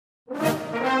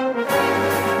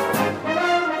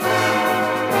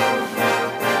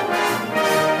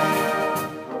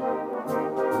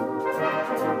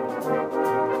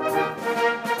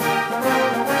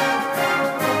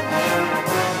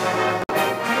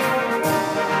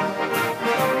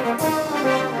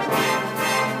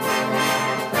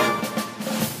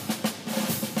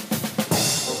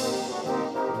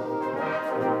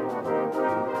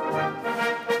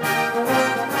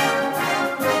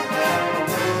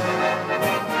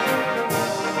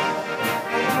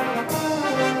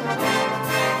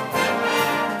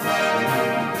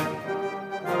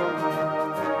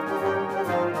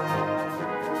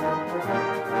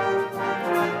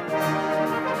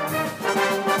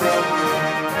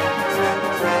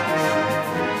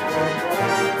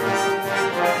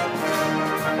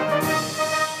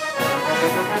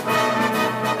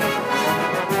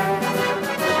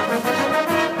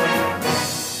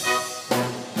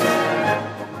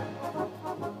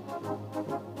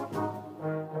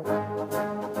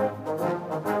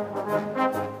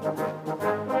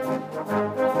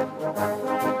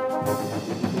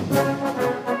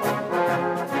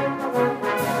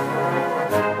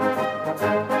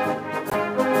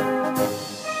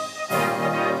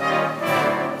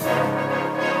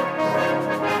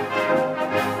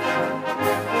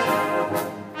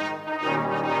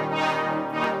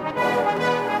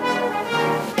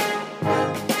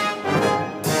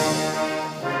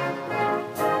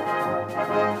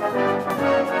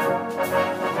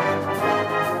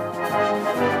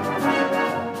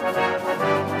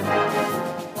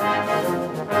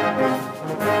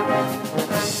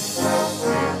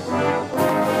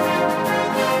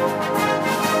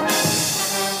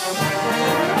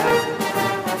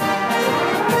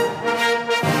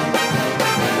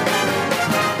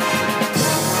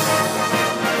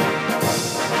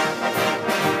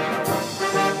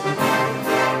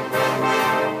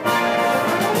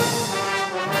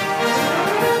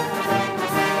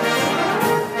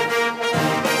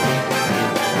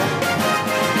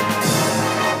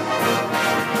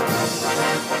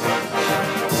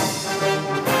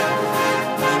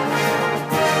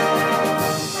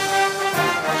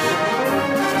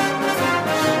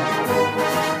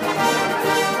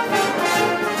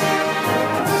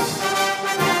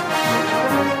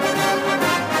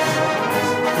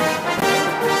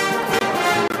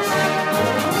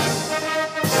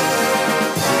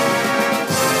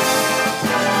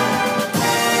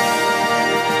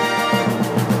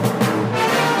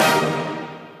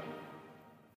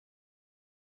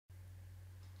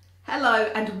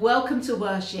welcome to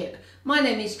worship. My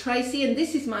name is Tracy and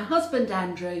this is my husband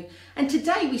Andrew, and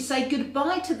today we say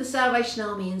goodbye to the Salvation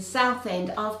Army in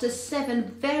Southend after 7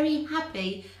 very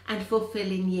happy and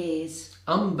fulfilling years.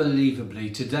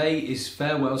 Unbelievably, today is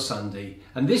Farewell Sunday,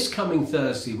 and this coming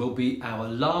Thursday will be our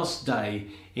last day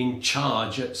in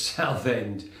charge at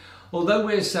Southend. Although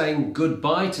we're saying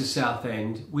goodbye to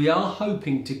Southend, we are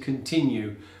hoping to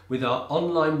continue with our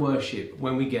online worship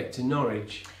when we get to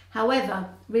Norwich.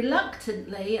 However,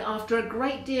 reluctantly, after a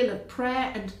great deal of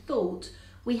prayer and thought,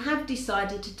 we have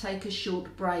decided to take a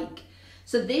short break.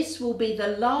 So this will be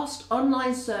the last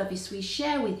online service we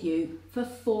share with you for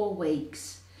 4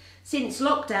 weeks. Since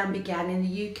lockdown began in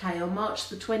the UK on March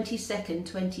the 22nd,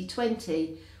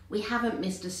 2020, we haven't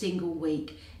missed a single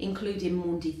week, including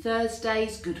Maundy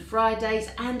Thursdays, Good Fridays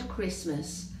and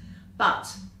Christmas.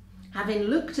 But having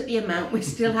looked at the amount we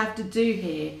still have to do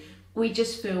here, we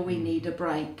just feel we need a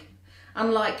break.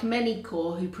 Unlike many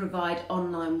corps who provide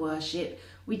online worship,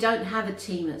 we don't have a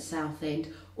team at Southend.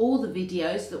 All the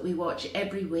videos that we watch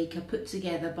every week are put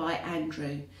together by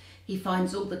Andrew. He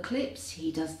finds all the clips,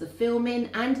 he does the filming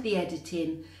and the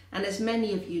editing, and as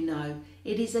many of you know,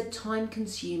 it is a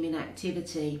time-consuming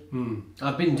activity.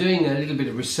 I've been doing a little bit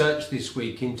of research this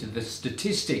week into the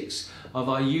statistics of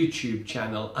our YouTube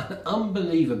channel, and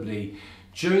unbelievably,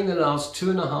 during the last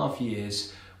 2.5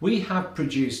 years, we have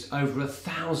produced over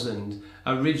 1,000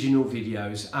 original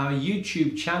videos. Our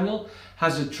YouTube channel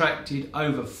has attracted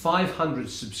over 500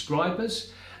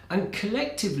 subscribers, and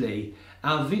collectively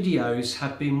our videos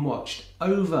have been watched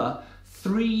over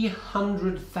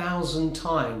 300,000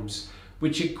 times,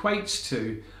 which equates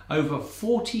to over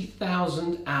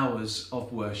 40,000 hours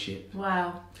of worship.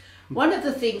 Wow. One of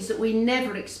the things that we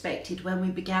never expected when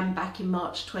we began back in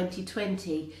March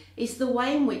 2020 is the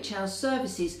way in which our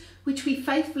services, which we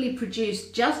faithfully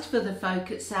produced just for the folk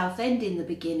at Southend in the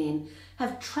beginning,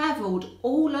 have travelled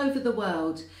all over the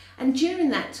world. And during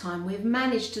that time we've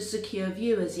managed to secure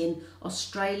viewers in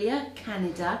Australia,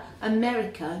 Canada,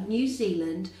 America, New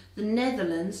Zealand, the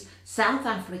Netherlands, South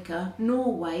Africa,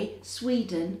 Norway,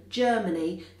 Sweden,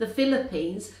 Germany, the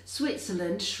Philippines,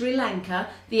 Switzerland, Sri Lanka,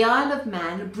 the Isle of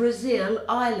Man, Brazil,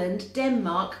 Ireland,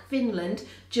 Denmark, Finland,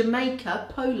 Jamaica,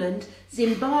 Poland,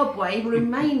 Zimbabwe,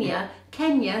 Romania,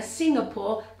 Kenya,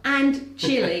 Singapore and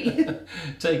Chile.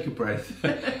 Take a breath.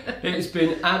 It's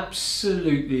been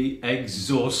absolutely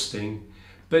exhausting,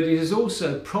 but it has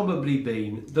also probably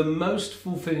been the most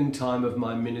fulfilling time of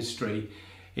my ministry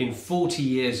in 40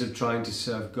 years of trying to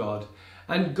serve God.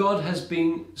 And God has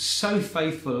been so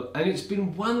faithful, and it's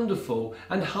been wonderful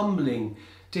and humbling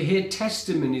to hear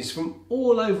testimonies from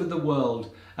all over the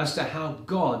world as to how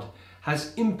God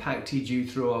has impacted you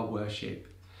through our worship.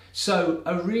 So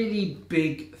a really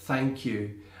big thank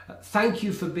you. Thank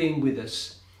you for being with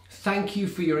us. Thank you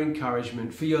for your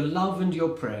encouragement, for your love and your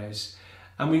prayers.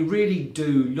 And we really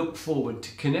do look forward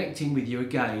to connecting with you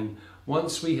again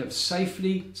once we have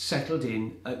safely settled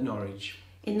in at Norwich.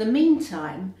 In the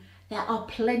meantime, there are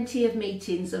plenty of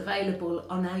meetings available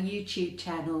on our YouTube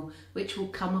channel, which will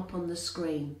come up on the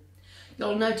screen.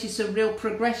 You'll notice a real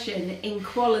progression in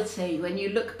quality when you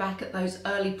look back at those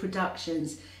early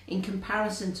productions in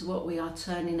comparison to what we are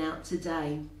turning out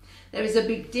today. There is a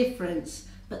big difference,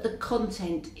 but the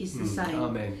content is the same.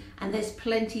 Amen. And there's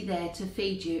plenty there to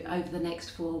feed you over the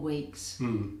next 4 weeks.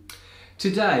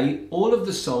 Today, all of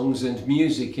the songs and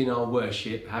music in our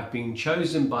worship have been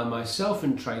chosen by myself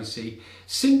and Tracy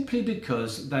simply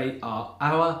because they are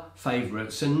our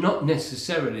favourites and not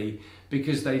necessarily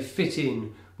because they fit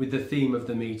in with the theme of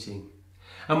the meeting.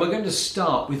 And we're going to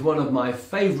start with one of my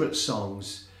favourite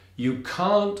songs, You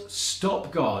Can't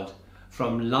Stop God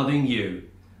from Loving You.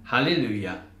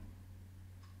 Hallelujah.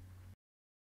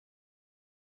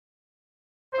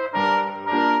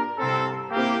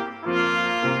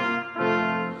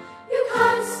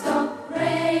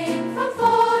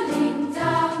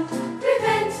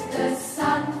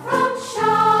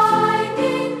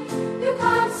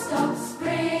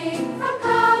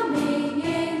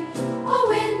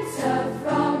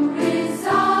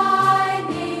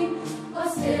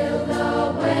 Still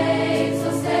the waves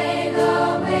will stay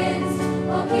the winds,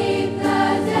 will keep the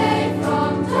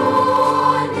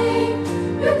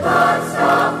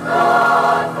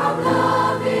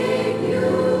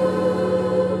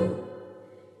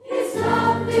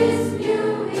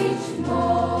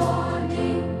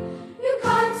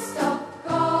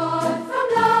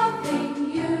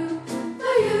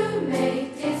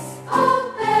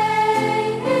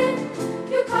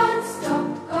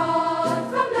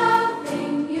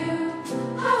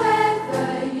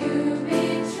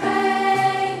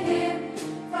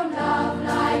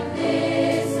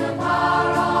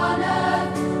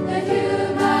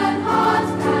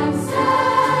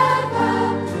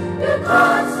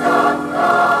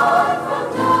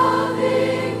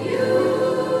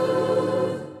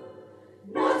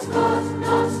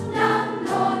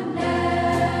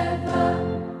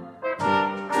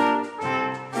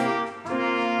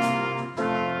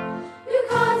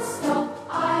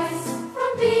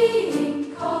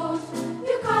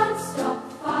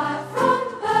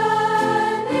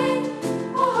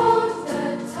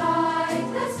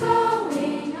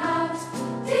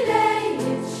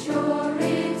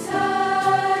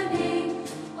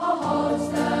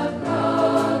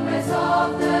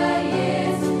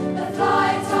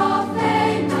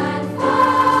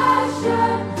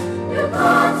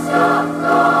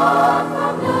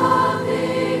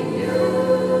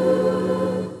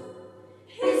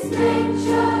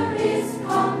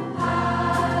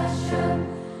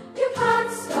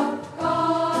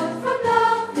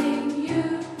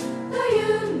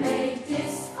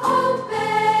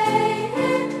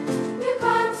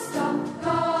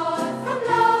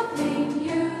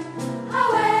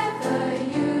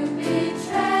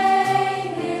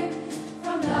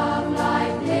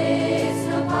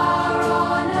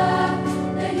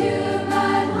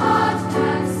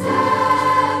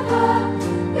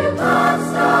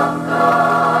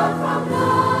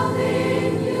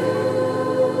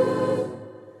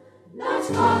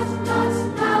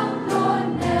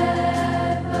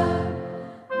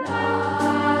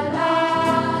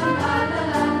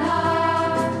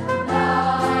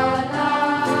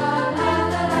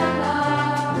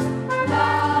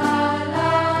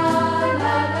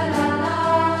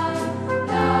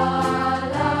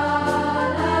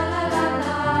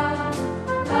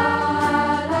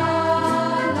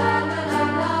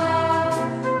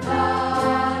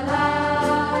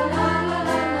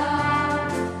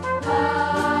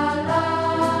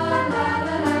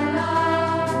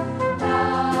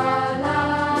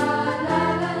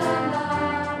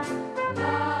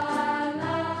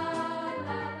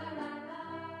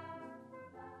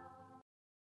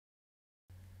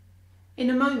In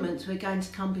a moment we're going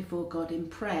to come before God in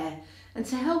prayer, and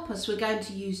to help us we're going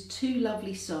to use two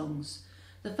lovely songs.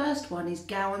 The first one is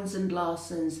Gowans and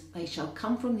Larson's They Shall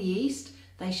Come from the East,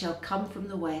 They Shall Come from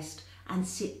the West, and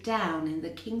Sit Down in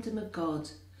the Kingdom of God.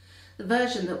 The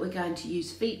version that we're going to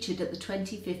use featured at the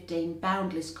 2015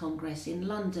 Boundless Congress in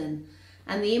London,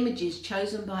 and the images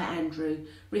chosen by Andrew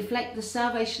reflect the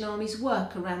Salvation Army's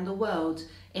work around the world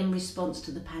in response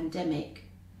to the pandemic.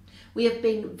 We have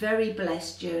been very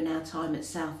blessed during our time at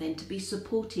Southend to be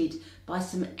supported by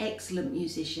some excellent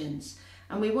musicians,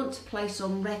 and we want to place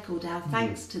on record our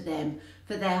thanks to them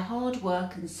for their hard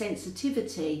work and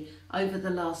sensitivity over the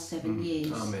last 7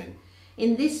 years. Amen.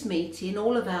 In this meeting,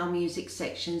 all of our music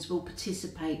sections will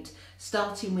participate,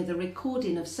 starting with a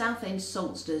recording of Southend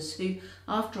songsters who,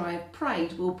 after I have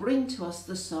prayed, will bring to us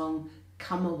the song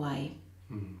Come Away.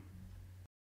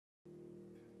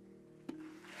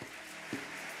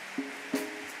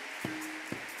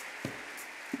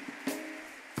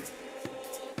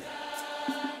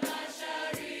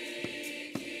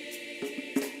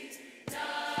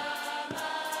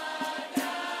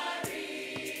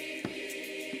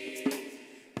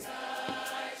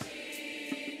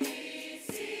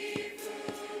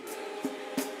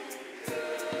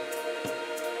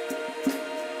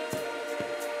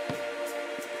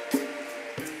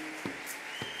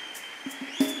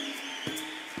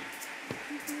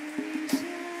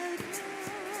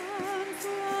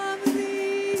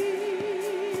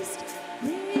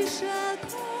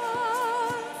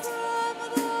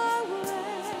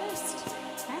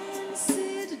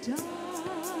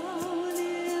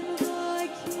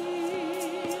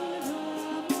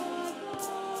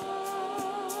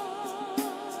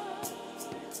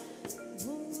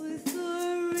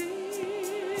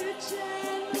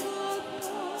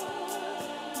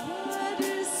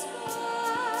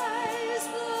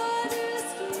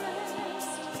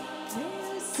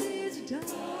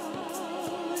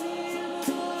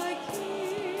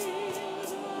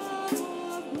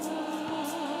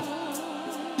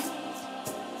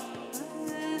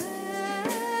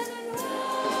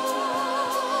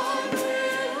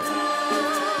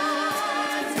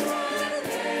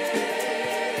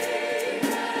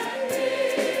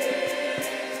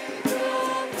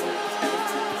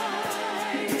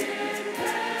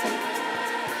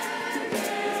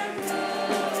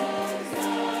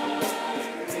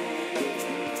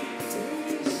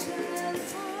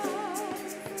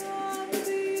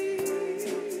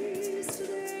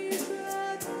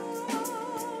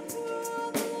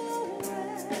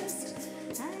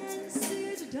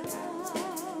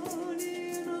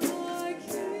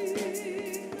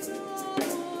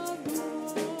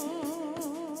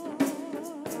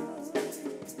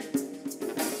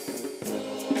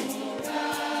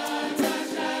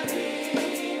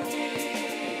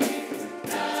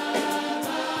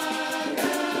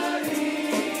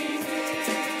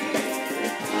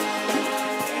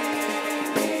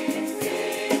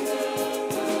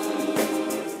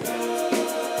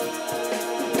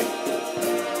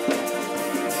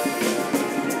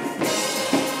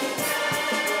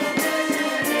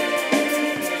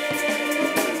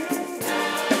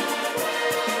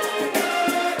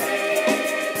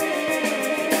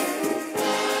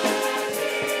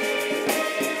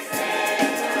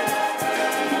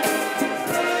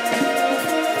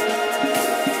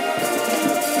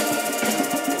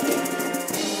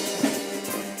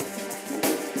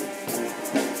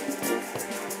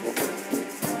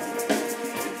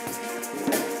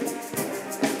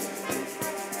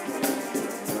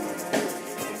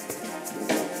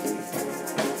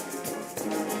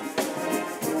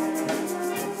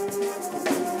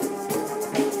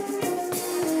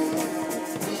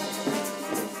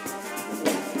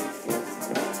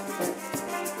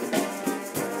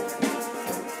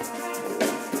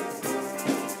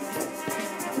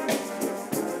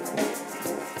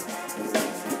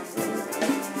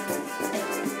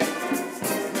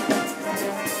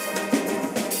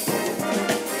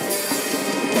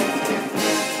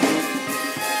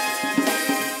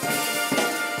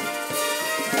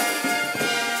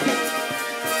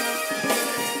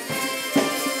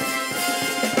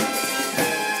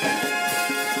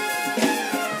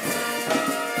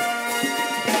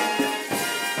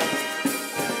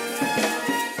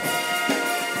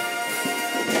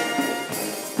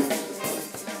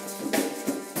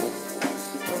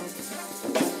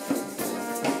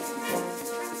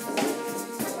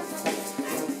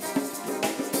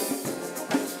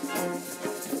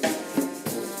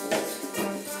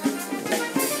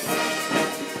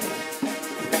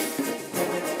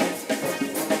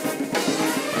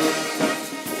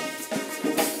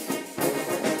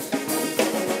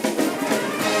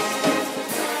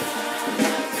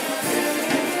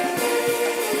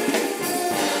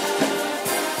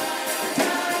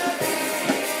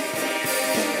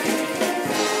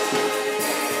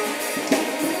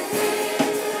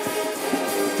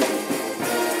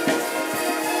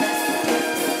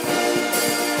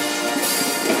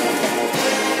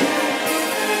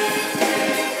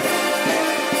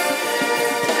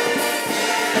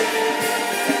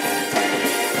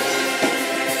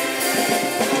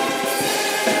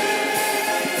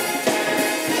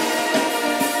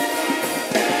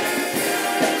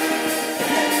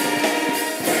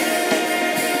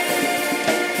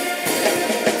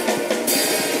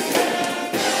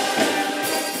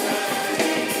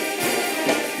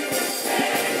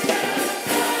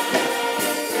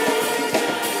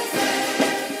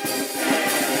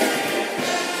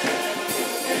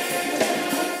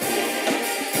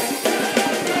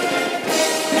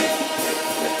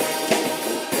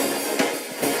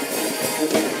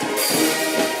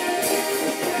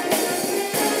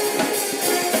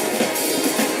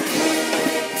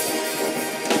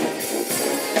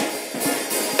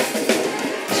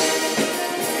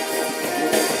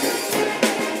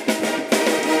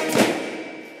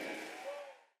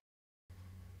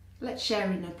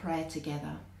 prayer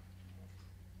together.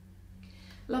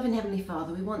 Loving Heavenly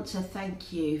Father, we want to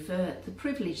thank you for the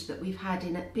privilege that we've had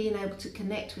in being able to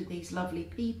connect with these lovely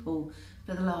people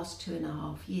for the last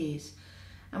 2.5 years.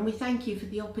 And we thank you for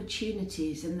the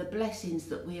opportunities and the blessings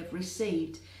that we have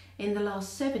received in the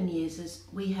last 7 years as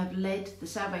we have led the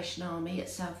Salvation Army at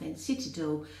Southend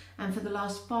Citadel, and for the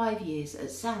last 5 years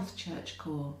at Southchurch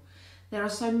Corps. There are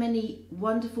so many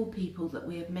wonderful people that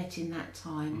we have met in that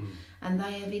time, and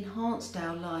they have enhanced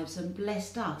our lives and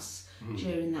blessed us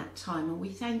during that time. And we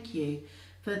thank you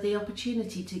for the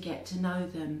opportunity to get to know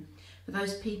them, for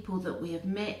those people that we have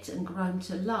met and grown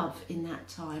to love in that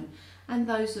time, and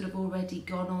those that have already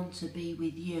gone on to be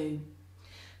with you.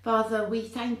 Father, we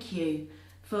thank you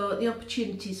for the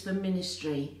opportunities for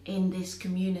ministry in this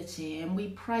community, and we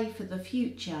pray for the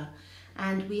future,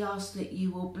 and we ask that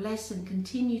you will bless and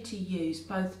continue to use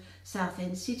both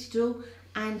Southend Citadel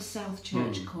and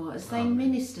Southchurch Corps as they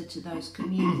minister to those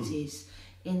communities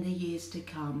in the years to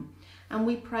come. And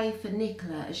we pray for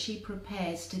Nicola as she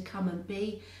prepares to come and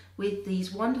be with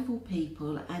these wonderful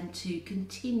people and to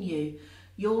continue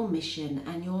your mission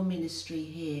and your ministry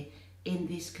here in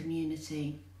this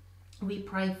community. We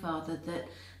pray, Father, that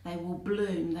they will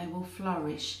bloom, they will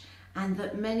flourish, and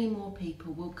that many more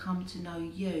people will come to know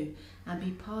you and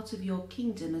be part of your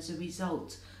kingdom as a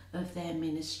result of their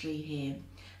ministry here.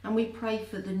 And we pray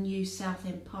for the new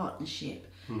Southend partnership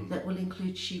that will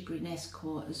include Shoebury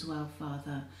Court as well,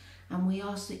 Father. And we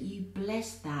ask that you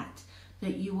bless that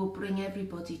you will bring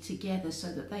everybody together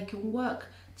so that they can work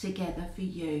together for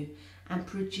you and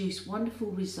produce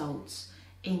wonderful results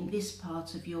in this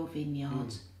part of your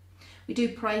vineyard. We do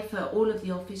pray for all of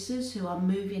the officers who are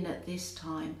moving at this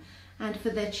time, and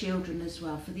for their children as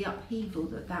well, for the upheaval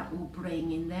that will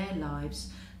bring in their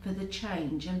lives, for the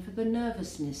change and for the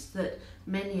nervousness that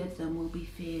many of them will be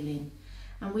feeling.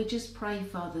 And we just pray,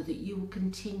 Father, that you will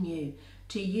continue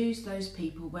to use those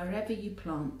people wherever you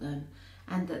plant them,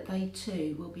 and that they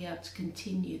too will be able to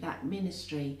continue that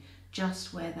ministry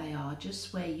just where they are,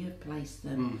 just where you have placed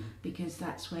them, because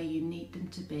that's where you need them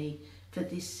to be for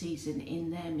this season in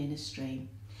their ministry.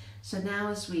 So now,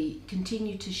 as we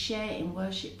continue to share in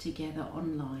worship together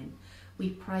online, we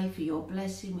pray for your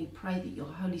blessing. We pray that your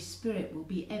Holy Spirit will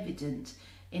be evident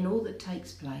in all that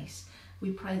takes place.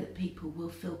 We pray that people will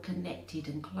feel connected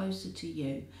and closer to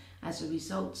you as a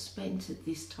result spent at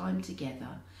this time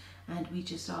together. And we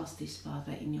just ask this,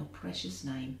 Father, in your precious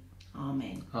name.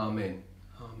 Amen. Amen.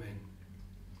 Amen.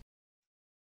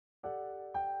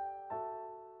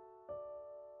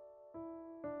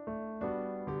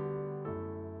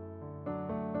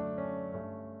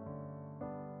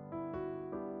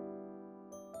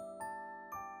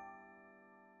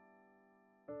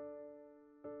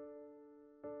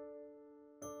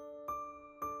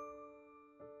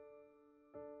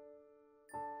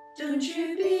 Don't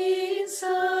you be in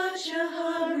such a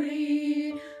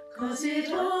hurry, 'cause it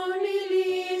only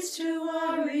leads to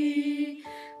worry.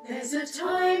 There's a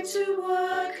time to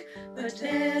work, but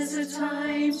there's a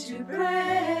time to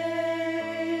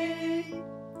pray.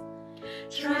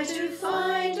 Try to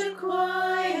find a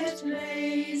quiet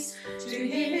place to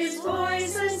hear his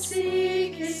voice and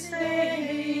seek his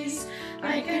face.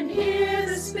 I can hear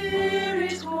the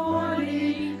Spirit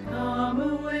calling, come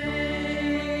away.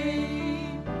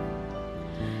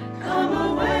 Come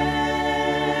away,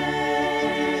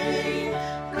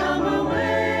 come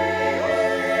away,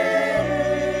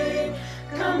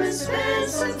 come and spend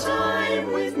some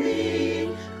time with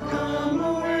me, come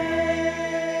away.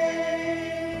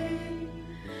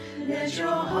 Let your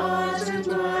heart and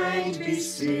mind be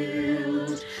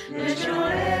stilled, let your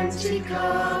empty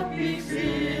cup be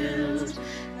filled,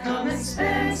 come and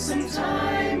spend some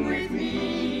time with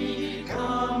me,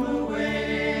 come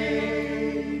away.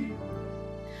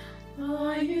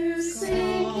 Are you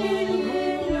sinking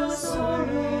in your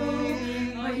sorrow?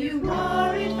 Are you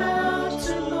worried about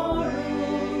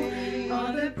tomorrow?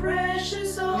 Are the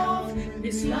pressures of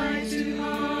this life too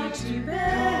hard to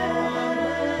bear?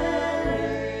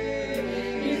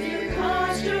 If you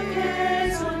cast your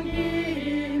cares on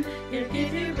him, he'll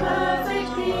give you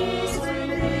perfect peace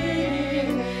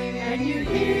within. Can you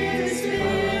hear the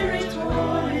Spirit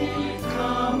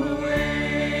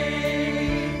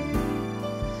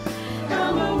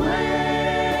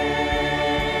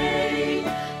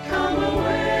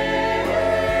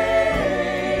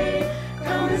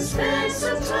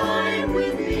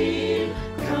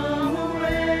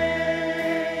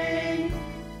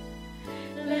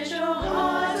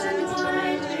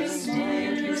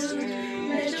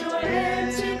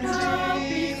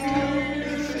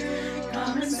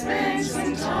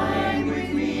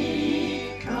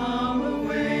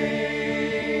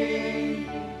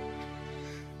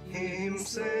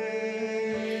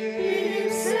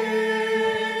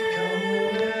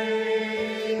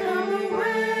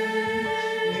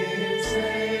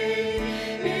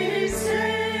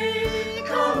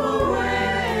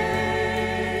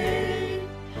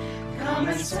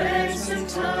and spend some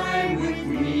time with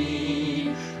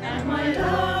me, and my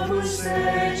love will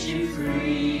set you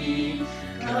free.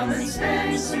 Come and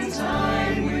spend some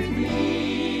time with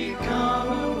me. Come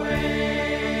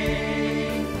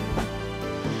away.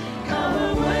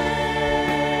 Come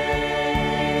away.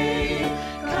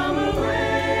 Come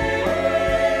away.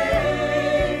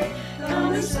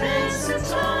 Come and spend some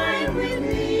time with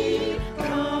me.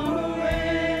 Come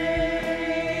away.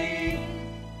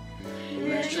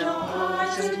 Let your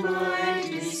heart and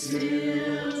mind be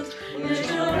stilled. Let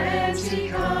your empty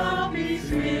cup be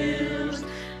filled.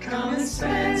 Come and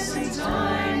spend some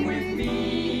time with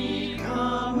me.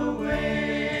 Come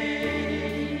away.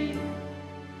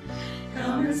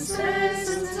 Come and spend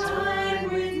some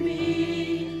time with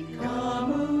me.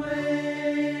 Come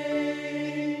away.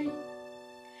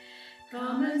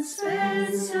 Come and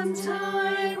spend some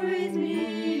time with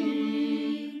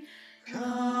me.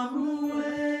 Come away.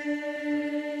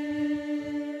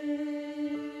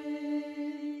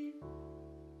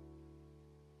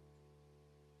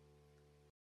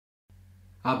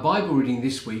 Our Bible reading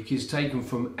this week is taken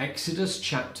from Exodus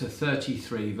chapter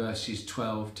 33 verses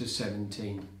 12 to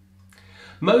 17.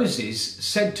 Moses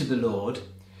said to the Lord,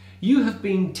 "You have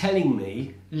been telling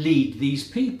me, lead these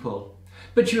people,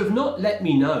 but you have not let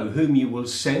me know whom you will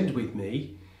send with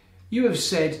me. You have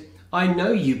said, I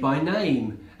know you by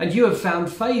name, and you have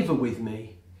found favour with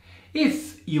me.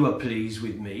 If you are pleased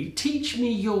with me, teach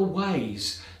me your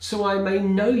ways, so I may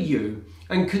know you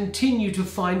and continue to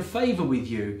find favour with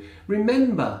you.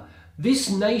 Remember, this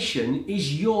nation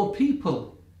is your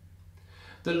people."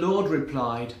 The Lord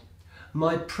replied,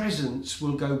 "My presence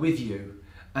will go with you,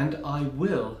 and I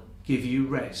will give you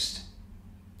rest."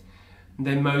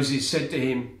 Then Moses said to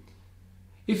him,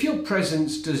 "If your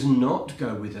presence does not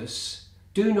go with us,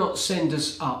 do not send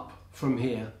us up from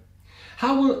here.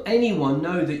 How will anyone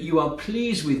know that you are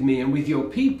pleased with me and with your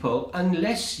people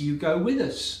unless you go with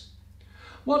us?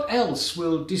 What else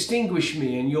will distinguish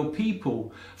me and your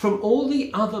people from all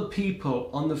the other people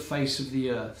on the face of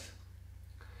the earth?"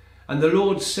 And the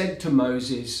Lord said to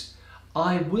Moses,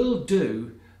 "I will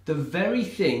do the very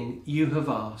thing you have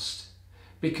asked,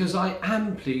 because I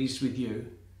am pleased with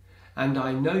you, and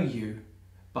I know you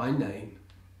by name."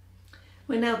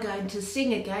 We're now going to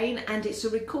sing again, and it's a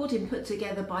recording put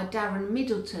together by Darren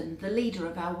Middleton, the leader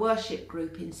of our worship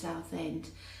group in Southend.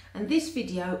 And this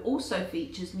video also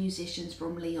features musicians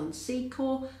from Leon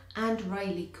Secor and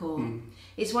Rayleigh Corr.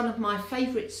 It's one of my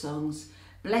favourite songs,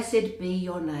 "Blessed Be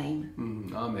Your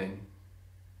Name." Amen.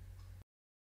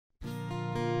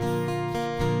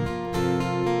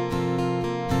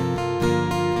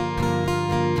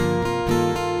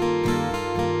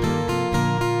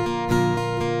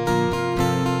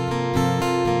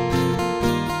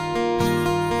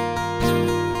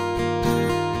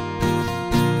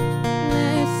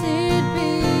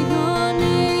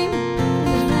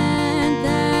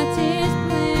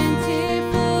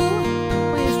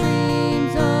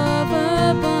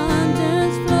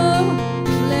 Abundance flow.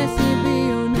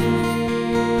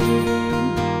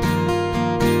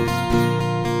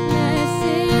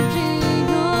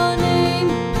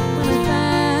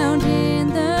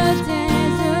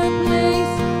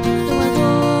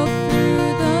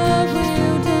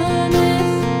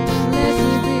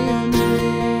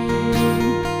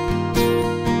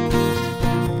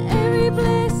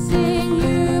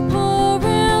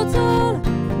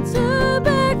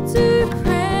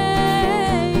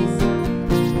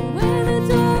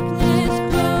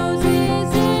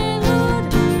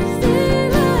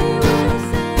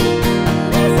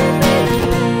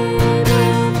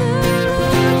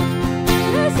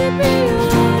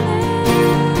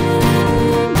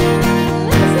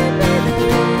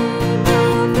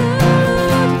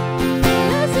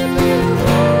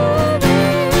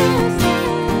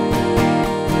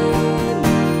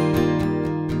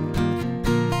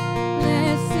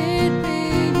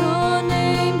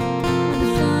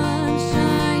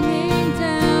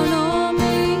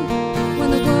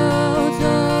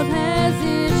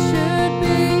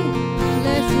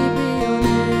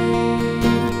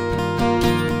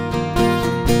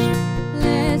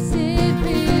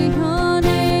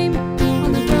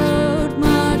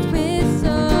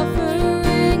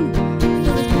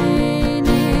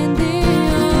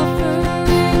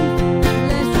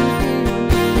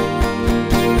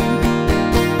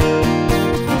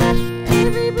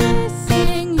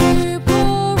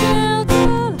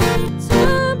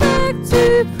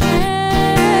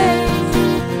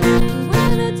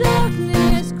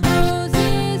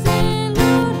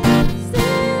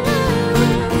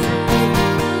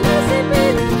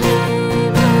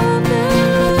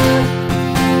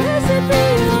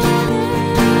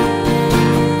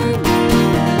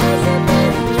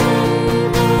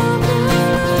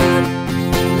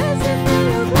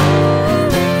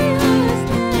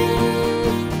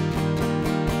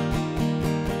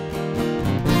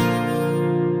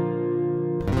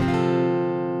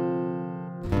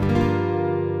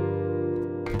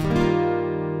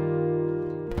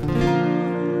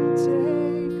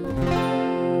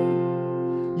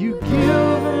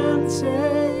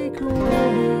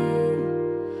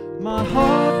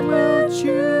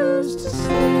 choose to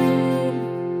say,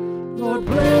 Lord,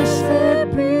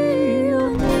 blessed be your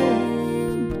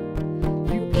name.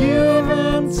 You give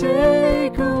and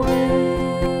take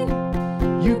away.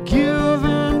 You give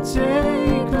and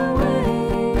take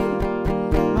away.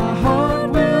 My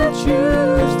heart will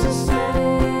choose to say,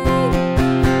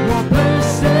 Lord,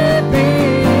 blessed be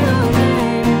your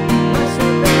name.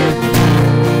 Blessed be your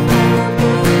name.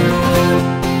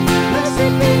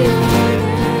 Blessed be your name.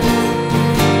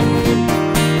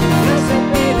 Blessed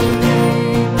be the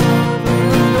name of the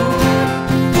Lord.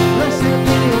 Blessed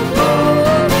be your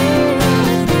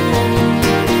glorious name.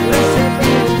 Blessed be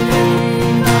the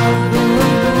name of the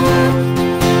Lord.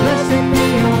 Blessed be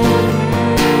your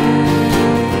name.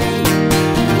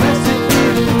 Blessed be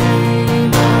the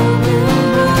name of the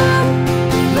Lord.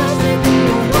 Blessed be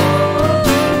your glorious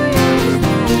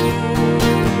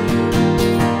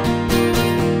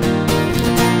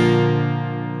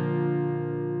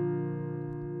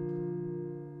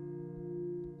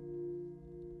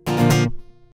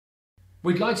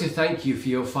We'd like to thank you for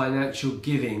your financial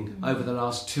giving over the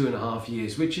last 2.5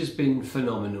 years, which has been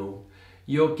phenomenal.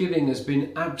 Your giving has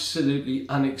been absolutely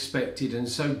unexpected and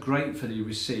so gratefully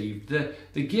received. The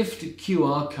gift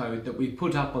QR code that we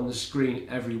put up on the screen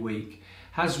every week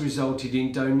has resulted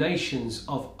in donations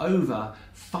of over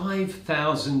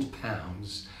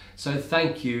 £5,000. So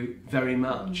thank you very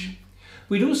much.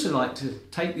 We'd also like to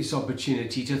take this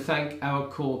opportunity to thank our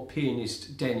core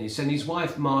pianist Dennis and his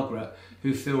wife Margaret,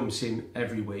 who films him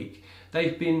every week.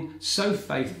 They've been so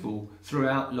faithful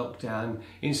throughout lockdown,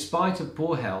 in spite of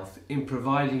poor health, in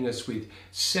providing us with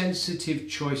sensitive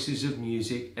choices of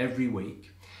music every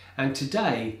week. And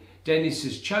today, Dennis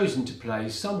has chosen to play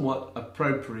somewhat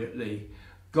appropriately,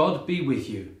 God Be With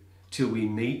You Till We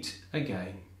Meet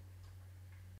Again.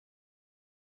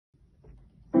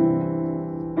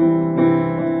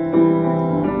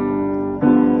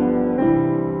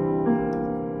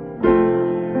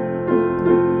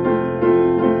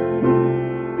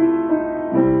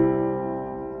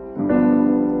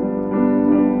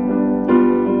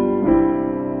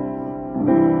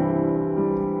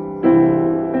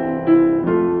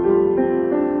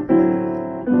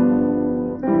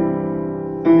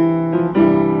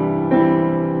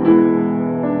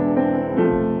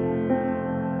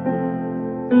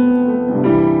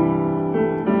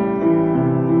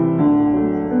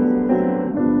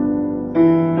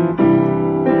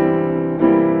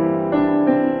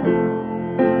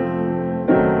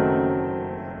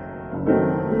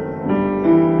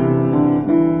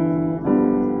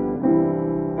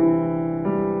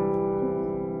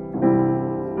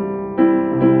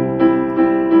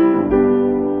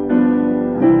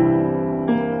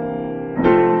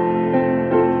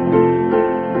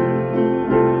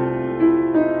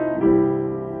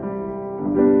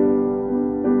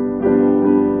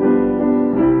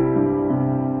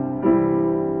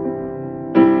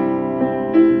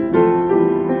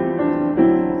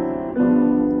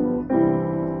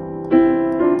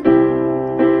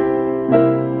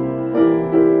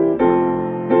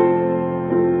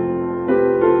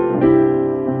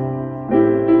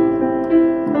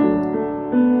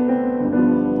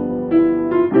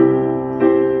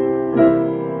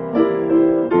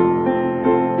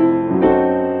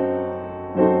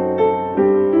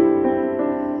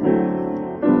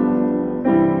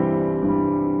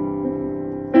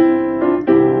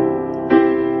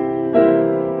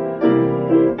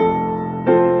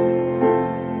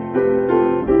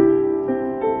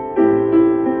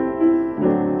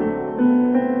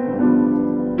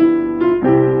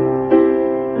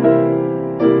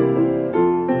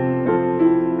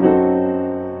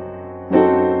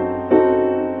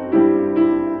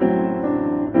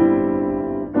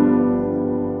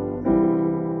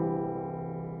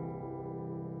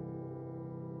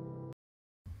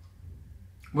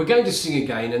 We're going to sing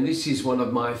again, and this is one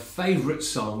of my favourite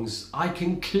songs. I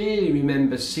can clearly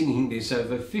remember singing this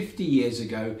over 50 years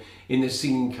ago in the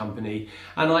singing company,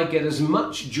 and I get as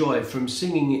much joy from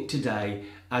singing it today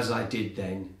as I did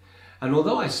then. And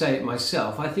although I say it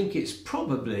myself, I think it's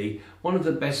probably one of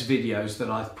the best videos that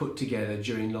I've put together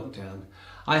during lockdown.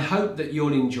 I hope that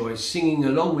you'll enjoy singing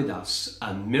along with us,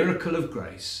 A Miracle of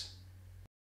Grace.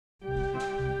 Praise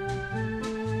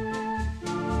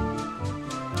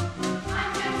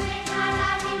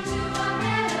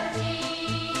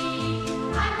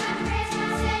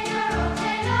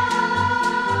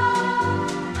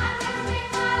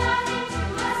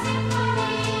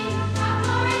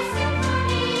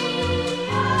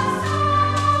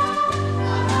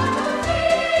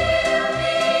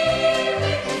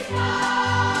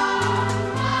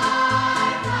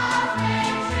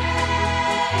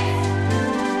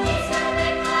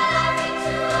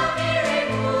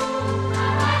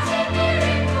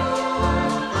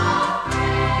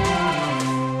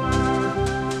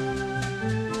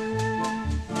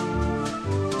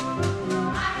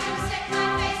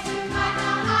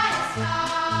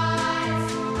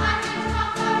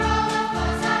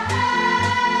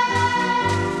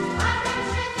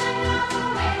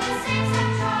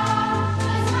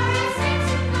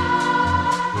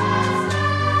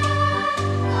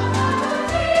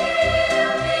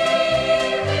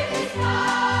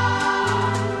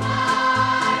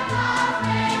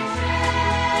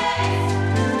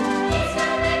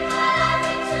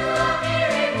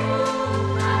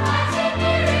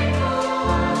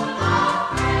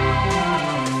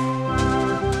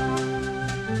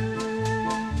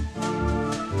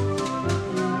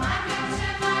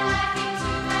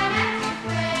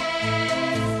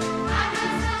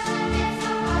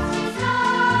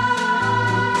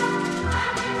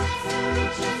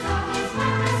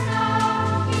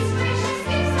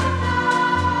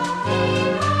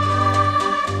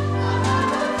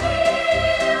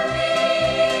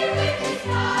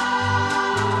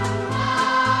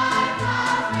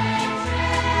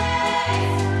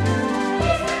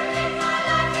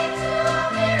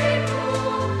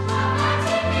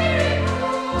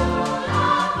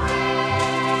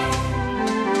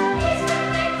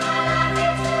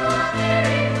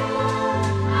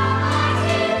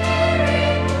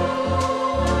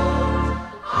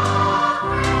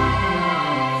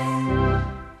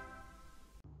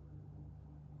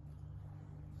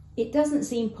It doesn't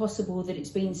seem possible that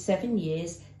it's been 7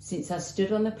 years since I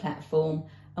stood on the platform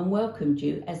and welcomed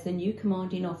you as the new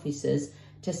commanding officers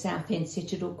to Southend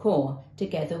Citadel Corps,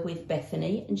 together with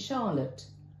Bethany and Charlotte.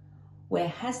 Where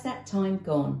has that time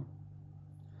gone?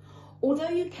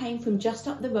 Although you came from just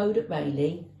up the road at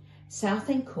Rayleigh,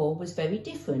 Southend Corps was very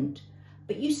different,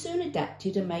 but you soon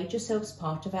adapted and made yourselves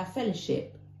part of our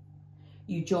fellowship.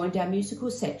 You joined our musical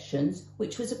sections,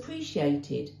 which was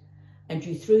appreciated, and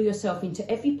you threw yourself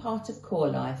into every part of corps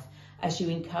life as you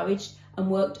encouraged and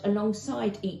worked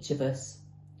alongside each of us.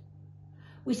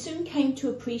 We soon came to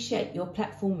appreciate your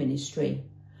platform ministry,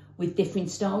 with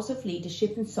different styles of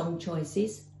leadership and song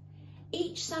choices.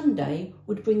 Each Sunday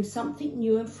would bring something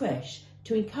new and fresh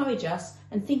to encourage us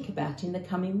and think about in the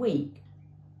coming week.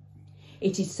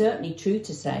 It is certainly true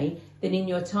to say that in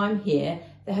your time here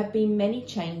there have been many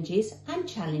changes and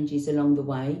challenges along the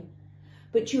way,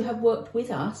 but you have worked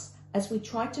with us as we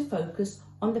tried to focus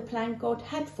on the plan God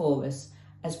had for us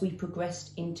as we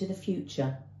progressed into the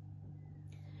future.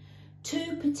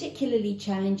 Two particularly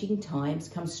challenging times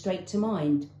come straight to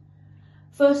mind.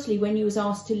 Firstly, when you was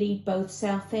asked to lead both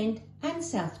Southend and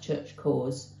Southchurch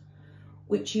corps,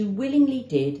 which you willingly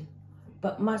did,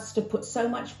 but must have put so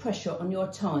much pressure on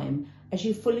your time as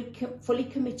you fully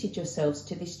committed yourselves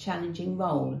to this challenging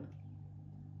role.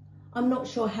 I'm not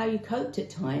sure how you coped at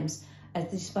times, as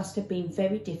this must have been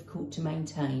very difficult to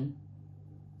maintain.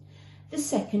 The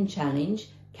second challenge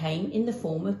came in the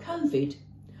form of COVID,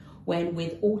 when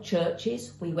with all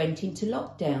churches we went into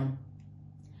lockdown.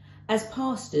 As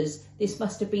pastors, this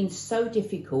must have been so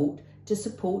difficult to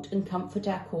support and comfort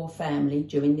our core family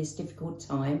during this difficult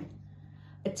time,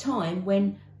 a time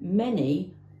when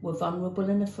many were vulnerable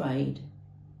and afraid.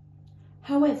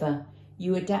 However,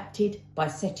 you adapted by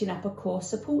setting up a core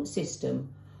support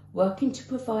system, working to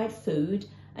provide food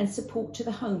and support to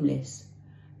the homeless,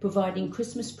 providing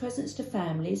Christmas presents to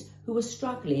families who were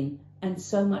struggling, and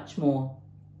so much more.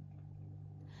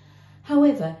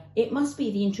 However, it must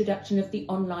be the introduction of the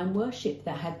online worship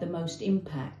that had the most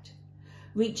impact,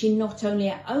 reaching not only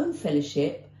our own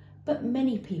fellowship, but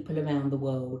many people around the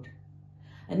world.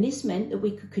 And this meant that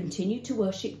we could continue to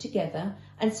worship together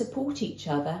and support each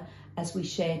other as we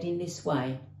shared in this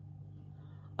way.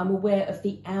 I'm aware of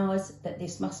the hours that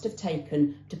this must have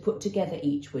taken to put together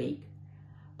each week,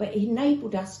 but it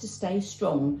enabled us to stay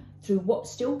strong through what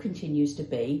still continues to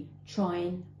be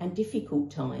trying and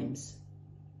difficult times.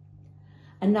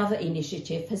 Another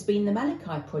initiative has been the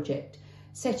Malachi Project,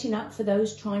 setting up for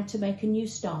those trying to make a new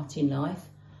start in life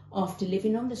after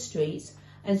living on the streets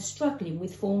and struggling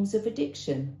with forms of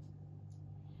addiction.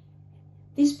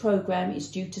 This programme is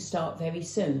due to start very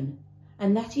soon,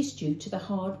 and that is due to the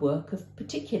hard work of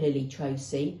particularly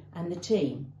Tracey and the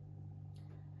team.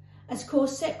 As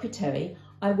course secretary,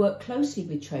 I work closely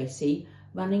with Tracey,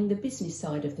 running the business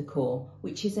side of the corps,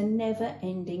 which is a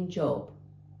never-ending job.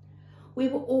 We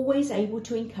were always able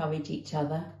to encourage each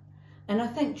other, and I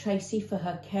thank Tracey for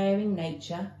her caring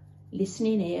nature,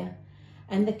 listening ear,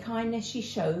 and the kindness she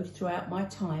showed throughout my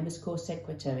time as course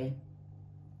secretary.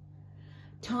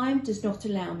 Time does not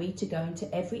allow me to go into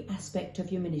every aspect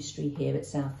of your ministry here at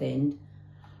Southend,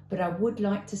 but I would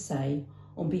like to say,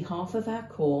 on behalf of our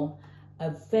corps, a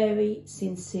very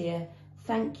sincere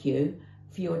thank you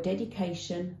for your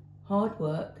dedication, hard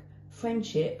work,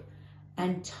 friendship,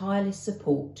 and tireless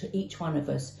support to each one of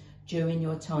us during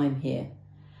your time here.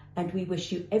 And we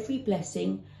wish you every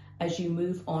blessing as you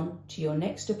move on to your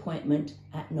next appointment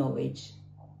at Norwich.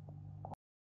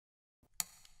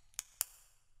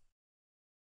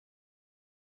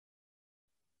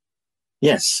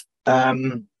 Yes.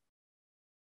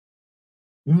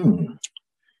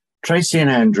 Tracey and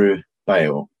Andrew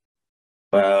Bale.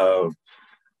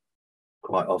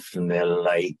 Quite often they're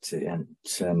late and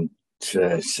seem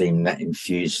that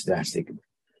enthusiastic.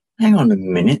 Hang on a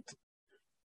minute.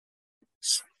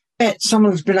 Bet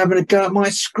someone's been having a go at my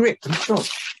script. I'm sure.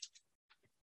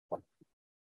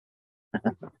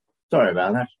 Sorry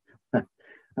about that.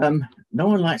 No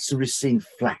one likes to receive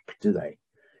flack, do they?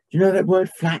 Do you know that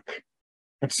word, flack?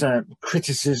 It's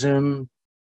criticism.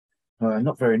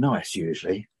 Not very nice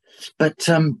usually. But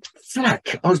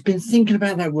flack, I've been thinking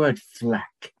about that word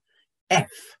flack,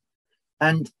 F,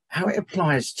 and how it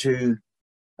applies to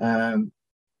the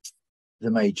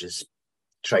majors,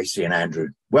 Tracey and Andrew.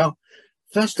 Well,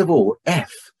 first of all,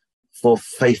 F for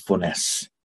faithfulness.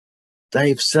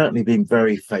 They've certainly been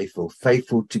very faithful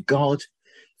to God,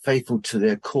 faithful to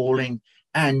their calling,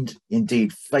 and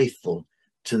indeed faithful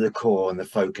to the corps and the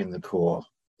folk in the corps.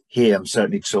 Here, I'm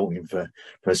certainly talking for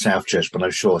Southchurch, but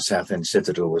I'm sure Southend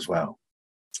Citadel as well.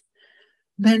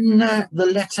 Then the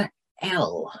letter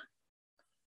L.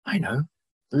 I know,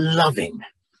 loving.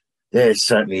 They're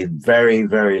certainly very,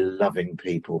 very loving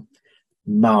people.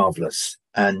 Marvellous.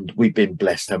 And we've been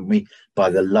blessed, haven't we, by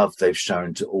the love they've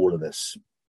shown to all of us.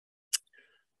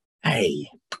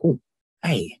 Able.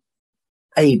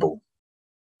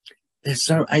 They're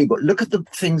so able. Look at the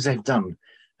things they've done.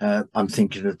 I'm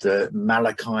thinking of the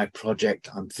Malachi project.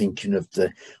 I'm thinking of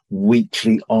the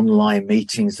weekly online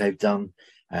meetings they've done,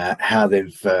 how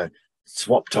they've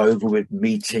swapped over with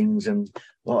meetings, and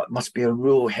well, it must be a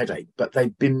real headache, but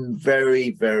they've been very,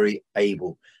 very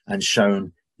able and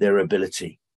shown their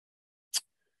ability.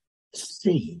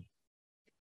 C,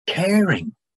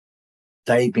 caring.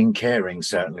 They've been caring,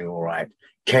 certainly, all right.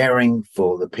 Caring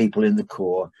for the people in the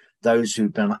core, those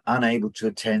who've been unable to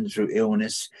attend through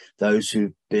illness, those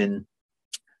who've been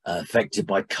affected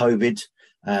by COVID,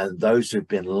 those who've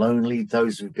been lonely,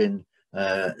 those who've been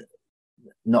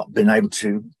not been able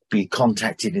to be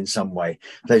contacted in some way.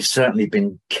 They've certainly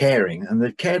been caring, and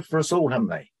they've cared for us all, haven't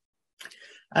they?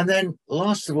 And then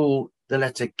last of all, the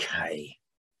letter K.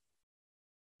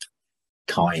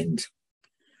 Kind.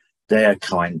 They're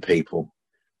kind people.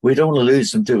 We don't want to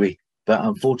lose them, do we? But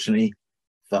unfortunately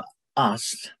for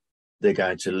us, they're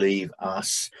going to leave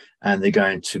us, and they're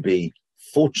going to be,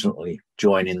 fortunately,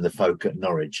 joining the folk at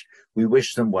Norwich. We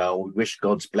wish them well. We wish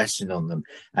God's blessing on them,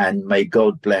 and may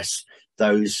God bless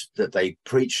those that they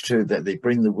preach to, that they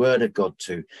bring the word of God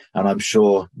to. And I'm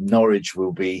sure Norwich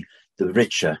will be the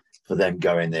richer for them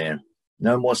going there.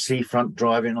 No more seafront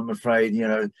driving, I'm afraid, you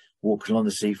know, walking on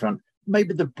the seafront.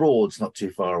 Maybe the Broad's not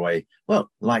too far away. Well,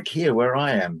 like here where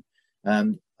I am. I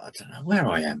don't know where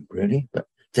I am really, but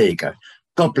there you go.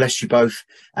 God bless you both,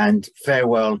 and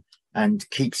farewell, and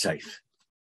keep safe.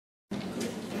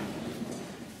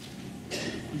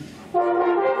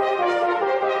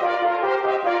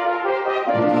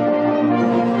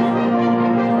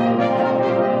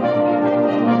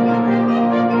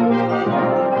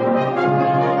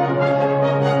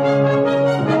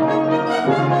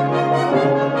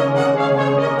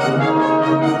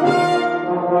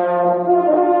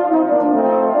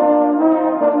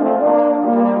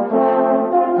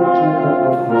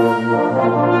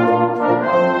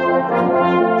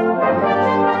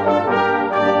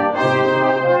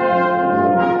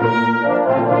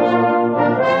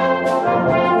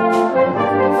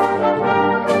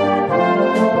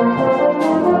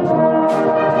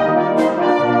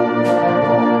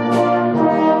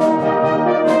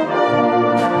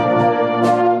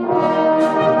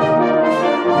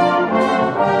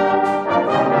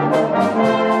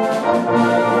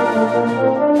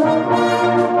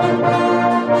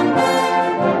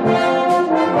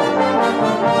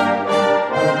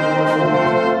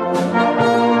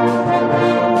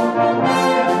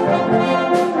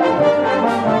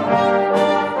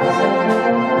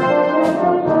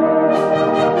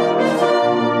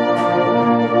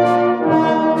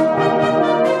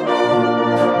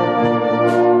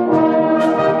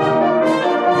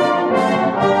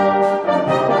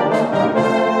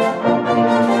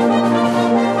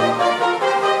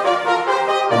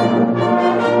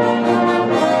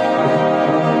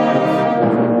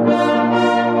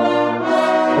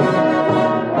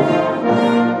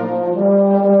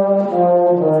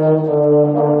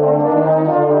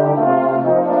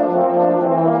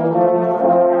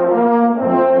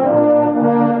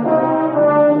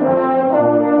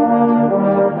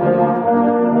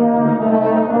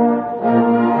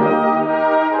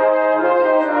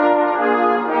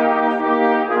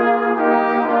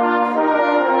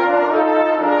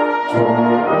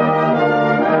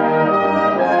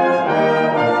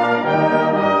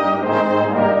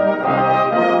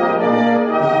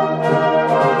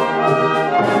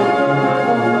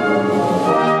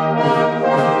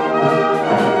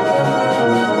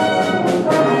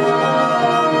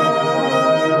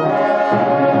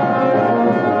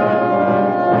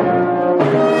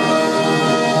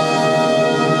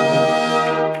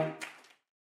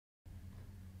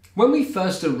 When we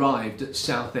first arrived at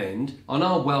Southend on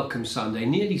our Welcome Sunday,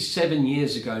 nearly 7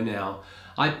 years ago now,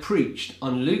 I preached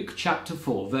on Luke chapter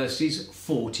 4, verses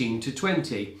 14 to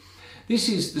 20. This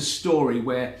is the story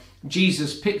where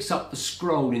Jesus picks up the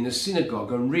scroll in the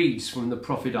synagogue and reads from the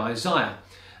prophet Isaiah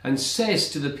and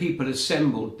says to the people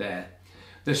assembled there,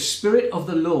 "The Spirit of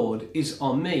the Lord is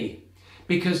on me,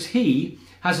 because he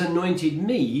has anointed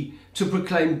me to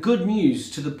proclaim good news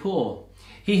to the poor.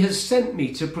 He has sent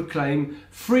me to proclaim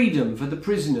freedom for the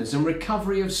prisoners and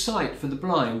recovery of sight for the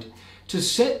blind, to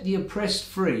set the oppressed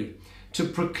free, to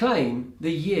proclaim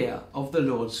the year of the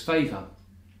Lord's favour."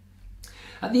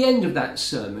 At the end of that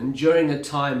sermon, during a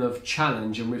time of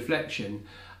challenge and reflection,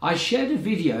 I shared a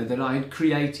video that I had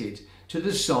created to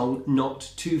the song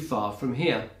Not Too Far From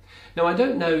Here. Now, I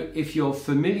don't know if you're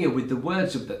familiar with the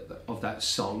words of that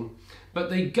song, but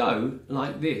they go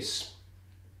like this.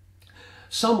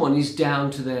 Someone is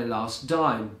down to their last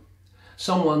dime.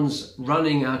 Someone's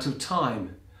running out of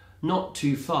time, not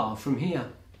too far from here.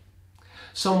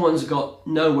 Someone's got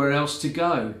nowhere else to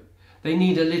go. They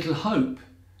need a little hope,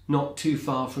 not too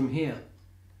far from here.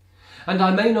 And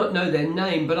I may not know their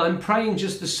name, but I'm praying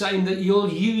just the same that you'll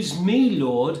use me,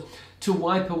 Lord, to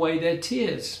wipe away their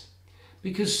tears,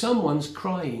 because someone's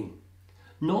crying,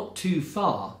 not too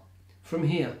far from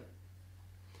here.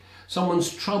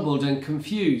 Someone's troubled and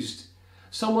confused.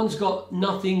 Someone's got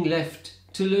nothing left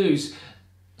to lose.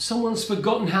 Someone's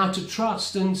forgotten how to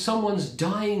trust, and someone's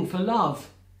dying for love,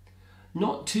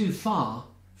 not too far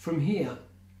from here.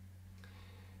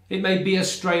 It may be a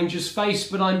stranger's face,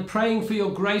 but I'm praying for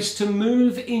your grace to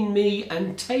move in me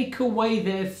and take away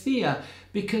their fear,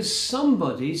 because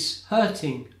somebody's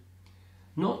hurting,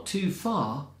 not too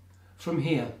far from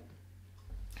here.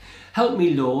 Help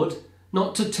me, Lord,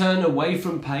 not to turn away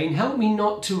from pain. Help me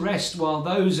not to rest while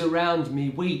those around me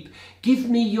weep. Give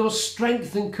me your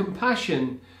strength and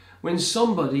compassion when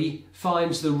somebody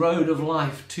finds the road of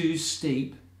life too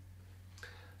steep.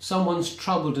 Someone's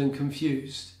troubled and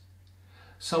confused.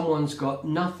 Someone's got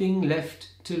nothing left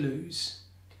to lose,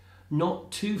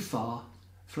 not too far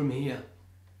from here.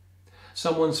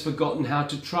 Someone's forgotten how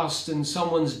to trust, and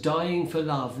someone's dying for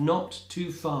love, not too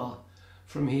far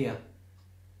from here.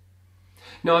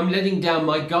 Now I'm letting down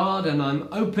my guard and I'm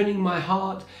opening my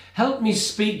heart. Help me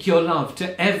speak your love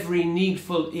to every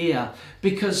needful ear,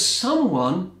 because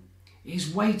someone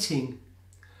is waiting,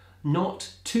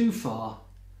 not too far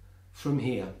from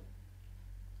here.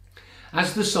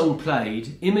 As the song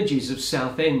played, images of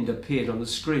Southend appeared on the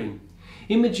screen.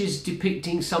 Images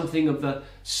depicting something of the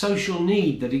social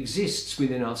need that exists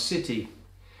within our city.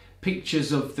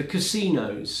 Pictures of the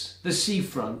casinos, the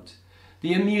seafront,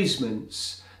 the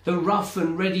amusements, the rough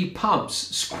and ready pubs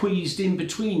squeezed in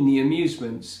between the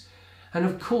amusements, and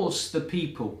of course the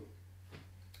people.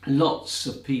 Lots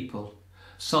of people,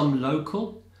 some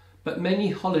local, but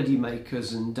many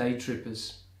holidaymakers and day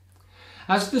trippers.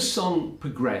 As the song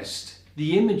progressed,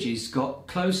 the images got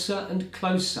closer and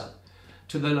closer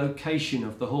to the location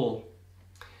of the hall.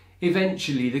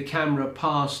 Eventually the camera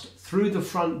passed through the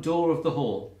front door of the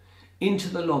hall, into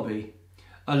the lobby,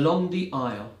 along the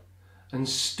aisle, and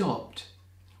stopped,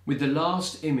 with the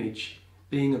last image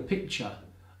being a picture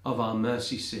of our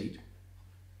mercy seat.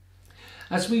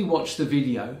 As we watched the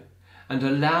video and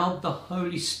allowed the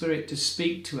Holy Spirit to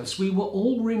speak to us, we were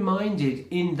all reminded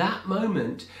in that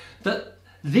moment that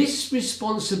this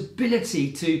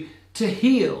responsibility to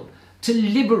heal, to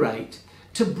liberate,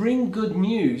 to bring good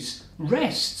news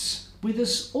rests with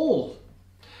us all.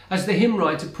 As the hymn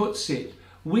writer puts it,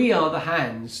 we are the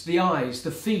hands, the eyes,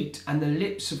 the feet and the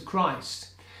lips of Christ.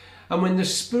 And when the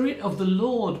Spirit of the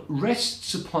Lord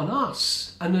rests upon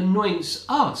us and anoints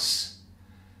us,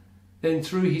 then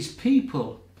through his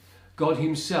people, God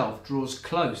himself draws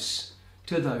close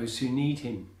to those who need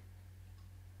him.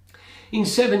 In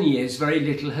 7 years, very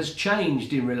little has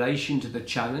changed in relation to the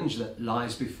challenge that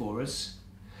lies before us.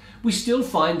 We still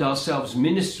find ourselves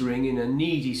ministering in a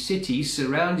needy city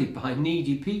surrounded by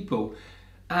needy people,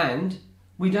 and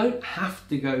we don't have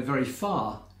to go very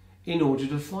far in order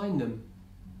to find them.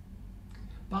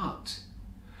 But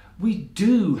we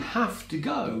do have to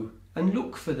go and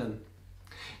look for them.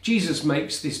 Jesus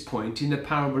makes this point in the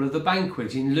parable of the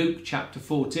banquet in Luke chapter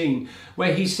 14,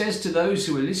 where he says to those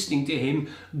who are listening to him,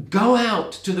 "Go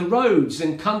out to the roads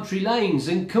and country lanes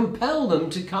and compel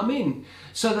them to come in,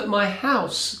 so that my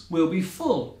house will be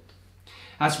full."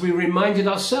 As we reminded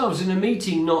ourselves in a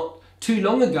meeting not too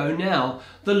long ago now,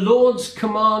 the Lord's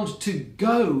command to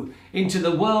go into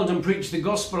the world and preach the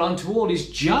gospel unto all is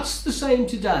just the same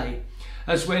today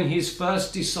as when his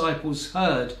first disciples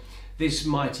heard this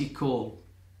mighty call.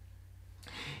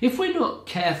 If we're not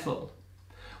careful,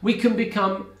 we can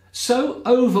become so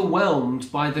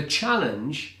overwhelmed by the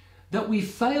challenge that we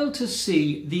fail to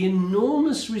see the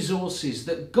enormous resources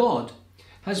that God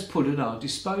has put at our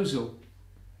disposal.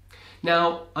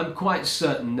 Now, I'm quite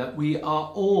certain that we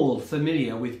are all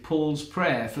familiar with Paul's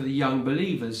prayer for the young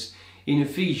believers in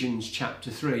Ephesians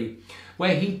chapter 3,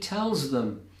 where he tells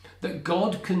them that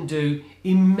God can do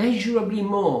immeasurably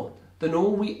more than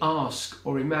all we ask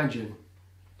or imagine.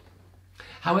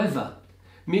 However,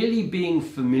 merely being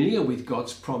familiar with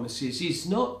God's promises is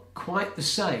not quite the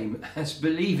same as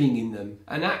believing in them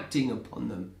and acting upon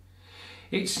them.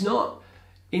 It's not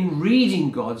in reading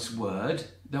God's word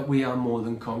that we are more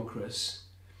than conquerors.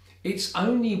 It's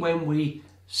only when we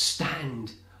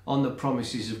stand on the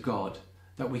promises of God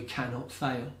that we cannot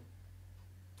fail.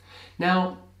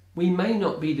 Now, we may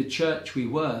not be the church we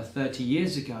were 30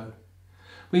 years ago.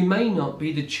 We may not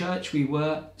be the church we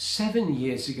were 7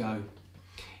 years ago.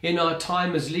 In our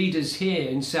time as leaders here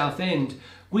in Southend,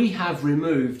 we have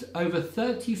removed over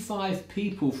 35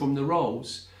 people from the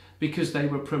roles because they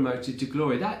were promoted to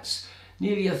glory. That's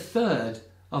nearly a third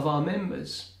of our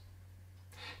members.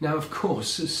 Now, of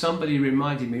course, as somebody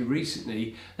reminded me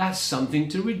recently, that's something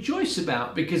to rejoice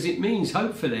about because it means,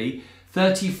 hopefully,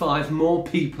 35 more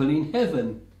people in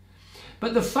heaven.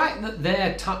 But the fact that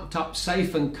they're tucked up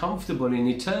safe and comfortable in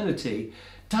eternity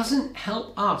doesn't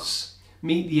help us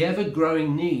meet the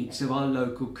ever-growing needs of our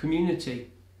local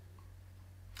community.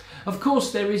 Of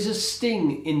course, there is a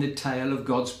sting in the tale of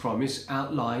God's promise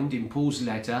outlined in Paul's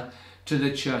letter to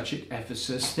the church at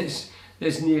Ephesus.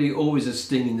 There's nearly always a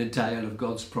sting in the tale of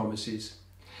God's promises.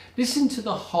 Listen to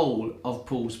the whole of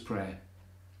Paul's prayer.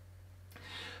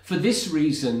 For this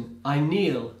reason I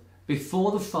kneel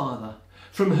before the Father,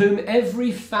 from whom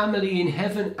every family in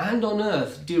heaven and on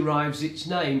earth derives its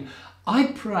name.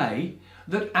 I pray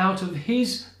that out of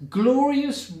his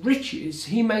glorious riches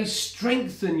he may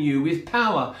strengthen you with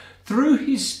power through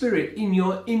his Spirit in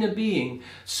your inner being,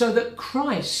 so that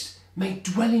Christ may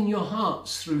dwell in your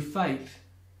hearts through faith.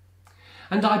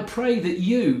 And I pray that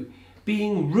you,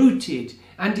 being rooted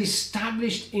and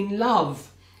established in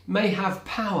love, may have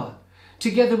power,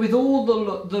 together with all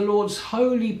the Lord's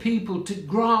holy people, to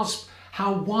grasp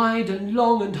how wide and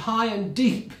long and high and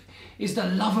deep is the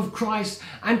love of Christ,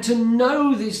 and to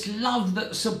know this love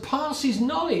that surpasses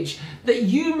knowledge, that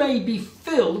you may be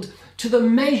filled to the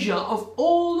measure of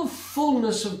all the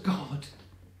fullness of God.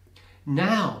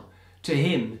 Now to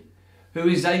him who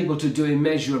is able to do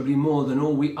immeasurably more than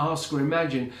all we ask or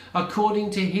imagine, according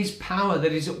to his power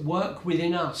that is at work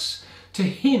within us. To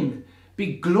him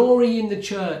be glory in the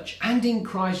church and in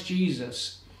Christ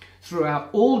Jesus throughout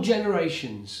all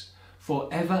generations,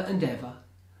 forever and ever.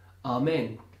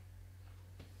 Amen.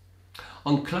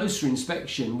 On closer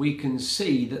inspection, we can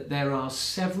see that there are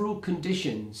several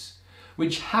conditions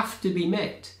which have to be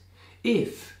met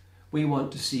if we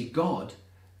want to see God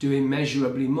do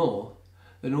immeasurably more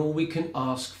than all we can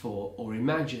ask for or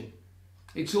imagine.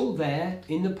 It's all there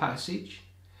in the passage.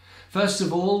 First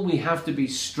of all, we have to be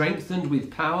strengthened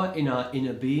with power in our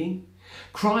inner being.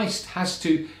 Christ has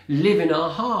to live in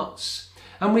our hearts.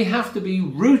 And we have to be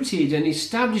rooted and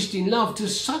established in love to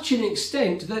such an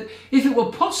extent that if it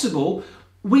were possible,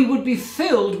 we would be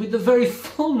filled with the very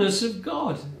fullness of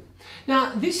God.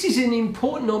 Now, this is an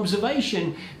important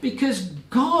observation because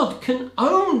God can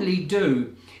only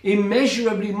do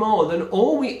immeasurably more than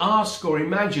all we ask or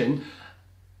imagine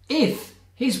if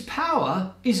his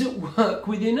power is at work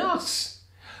within us.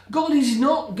 God is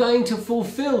not going to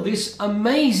fulfill this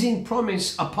amazing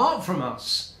promise apart from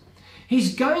us.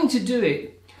 He's going to do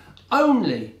it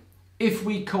only if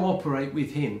we cooperate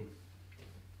with him.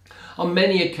 On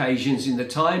many occasions in the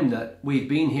time that we've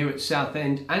been here at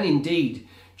Southend, and indeed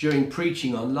during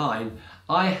preaching online,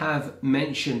 I have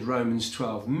mentioned Romans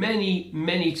 12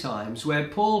 many times, where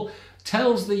Paul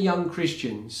tells the young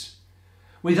Christians,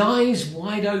 with eyes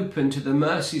wide open to the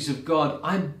mercies of God,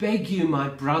 I beg you, my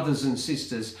brothers and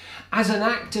sisters, as an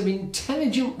act of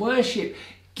intelligent worship,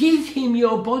 give him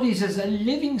your bodies as a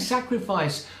living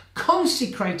sacrifice,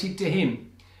 consecrated to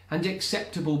him and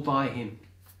acceptable by him.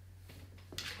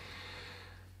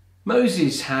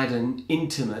 Moses had an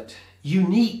intimate,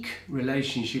 unique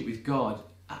relationship with God,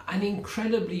 an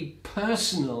incredibly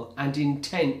personal and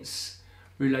intense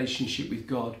relationship with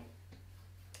God.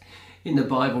 In the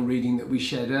Bible reading that we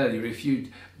shared earlier, if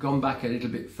you'd gone back a little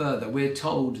bit further, we're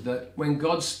told that when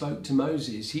God spoke to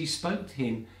Moses, he spoke to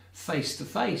him face to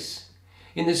face,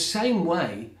 in the same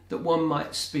way that one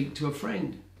might speak to a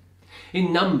friend.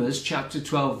 In Numbers chapter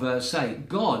 12 verse 8,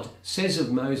 God says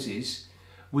of Moses,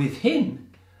 with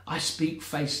him I speak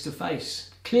face to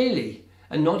face, clearly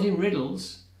and not in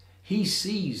riddles. He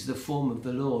sees the form of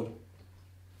the Lord.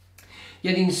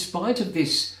 Yet in spite of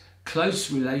this close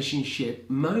relationship,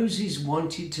 Moses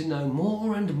wanted to know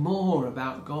more and more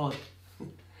about God.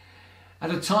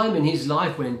 At a time in his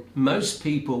life when most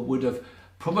people would have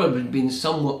probably been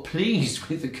somewhat pleased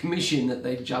with the commission that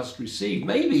they'd just received,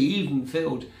 maybe even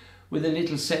filled with a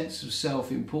little sense of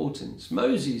self-importance,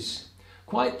 Moses,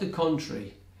 quite the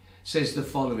contrary, says the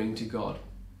following to God.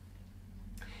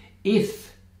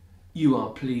 If you are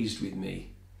pleased with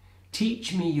me,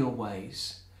 teach me your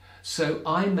ways, so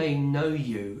I may know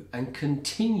you and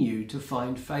continue to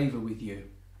find favour with you.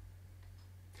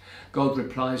 God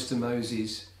replies to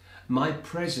Moses, my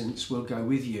presence will go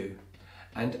with you,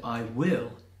 and I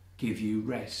will give you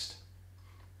rest.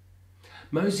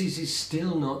 Moses is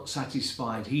still not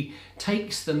satisfied. He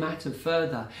takes the matter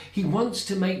further. He wants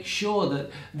to make sure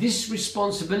that this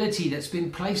responsibility that's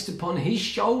been placed upon his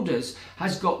shoulders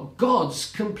has got God's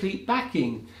complete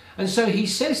backing. And so he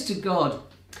says to God,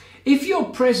 if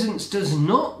your presence does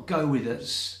not go with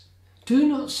us, do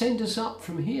not send us up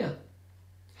from here.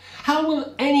 How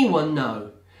will anyone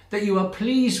know that you are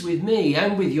pleased with me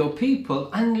and with your people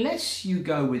unless you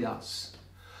go with us?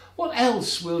 What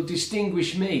else will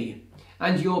distinguish me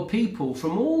and your people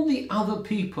from all the other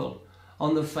people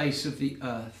on the face of the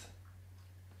earth?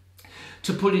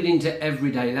 To put it into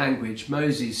everyday language,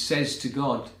 Moses says to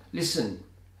God, listen,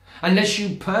 unless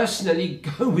you personally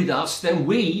go with us, then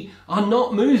we are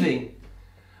not moving.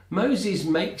 Moses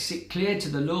makes it clear to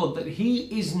the Lord that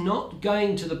he is not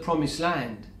going to the promised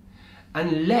land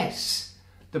unless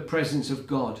the presence of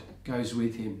God goes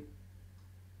with him.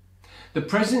 The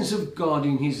presence of God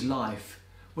in his life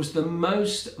was the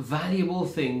most valuable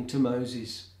thing to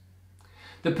Moses.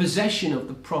 The possession of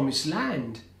the promised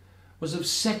land was of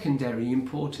secondary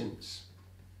importance.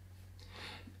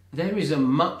 There is a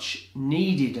much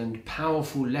needed and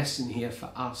powerful lesson here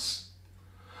for us.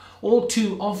 All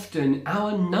too often,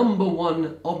 our number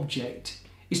one object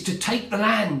is to take the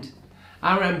land.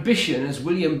 Our ambition, as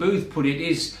William Booth put it,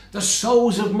 is the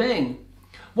souls of men.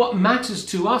 What matters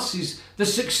to us is the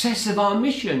success of our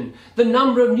mission, the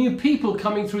number of new people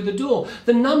coming through the door,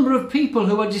 the number of people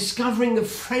who are discovering the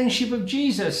friendship of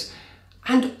Jesus.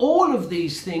 And all of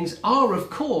these things are, of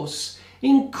course,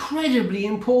 incredibly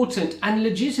important and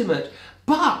legitimate,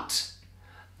 but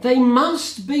they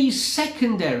must be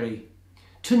secondary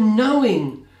to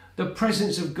knowing the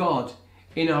presence of God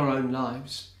in our own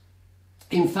lives.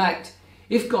 In fact,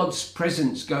 if God's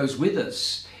presence goes with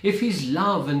us, if his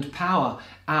love and power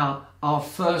are our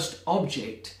first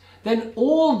object, then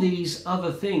all these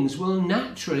other things will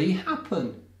naturally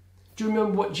happen. Do you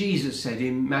remember what Jesus said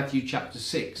in Matthew chapter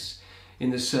 6 in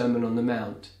the Sermon on the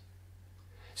Mount?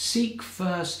 Seek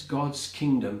first God's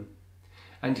kingdom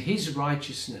and his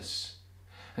righteousness,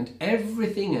 and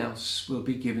everything else will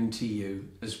be given to you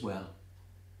as well.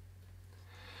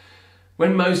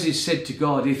 When Moses said to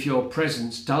God, if your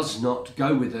presence does not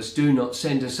go with us, do not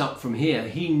send us up from here,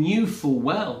 he knew full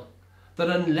well that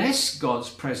unless God's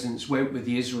presence went with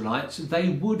the Israelites, they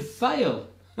would fail.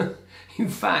 In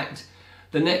fact,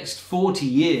 the next 40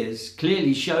 years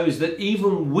clearly shows that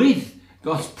even with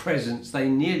God's presence, they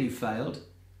nearly failed.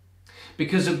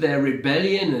 Because of their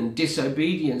rebellion and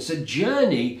disobedience, a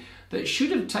journey that should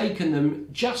have taken them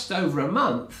just over a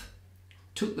month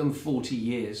took them 40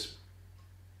 years.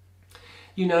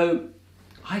 You know,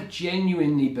 I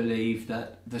genuinely believe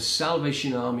that the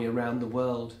Salvation Army around the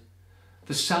world,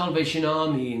 the Salvation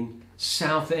Army in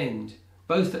Southend,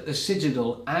 both at the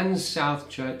Citadel and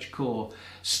Southchurch core,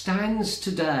 stands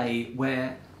today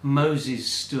where Moses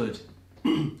stood.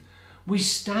 We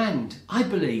stand, I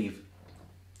believe,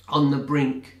 on the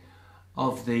brink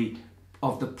of the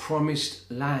promised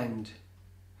land.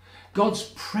 God's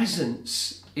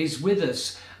presence is with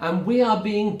us, and we are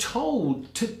being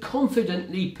told to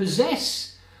confidently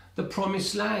possess the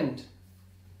promised land.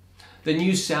 The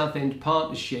new Southend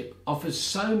partnership offers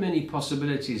so many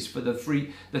possibilities for the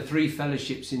three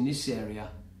fellowships in this area.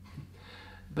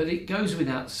 But it goes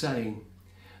without saying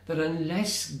that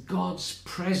unless God's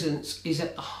presence is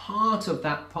at the heart of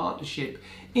that partnership,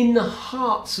 in the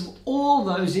hearts of all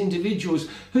those individuals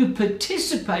who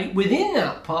participate within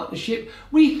that partnership,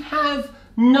 we have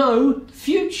no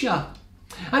future.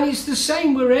 And it's the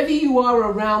same wherever you are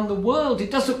around the world. It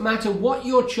doesn't matter what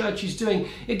your church is doing.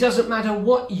 It doesn't matter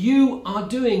what you are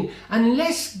doing.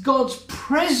 Unless God's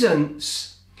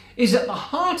presence is at the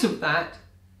heart of that,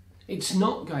 it's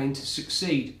not going to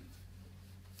succeed.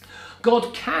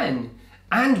 God can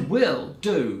and will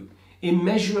do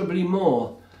immeasurably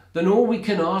more than all we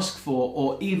can ask for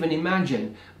or even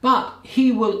imagine. But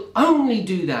he will only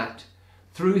do that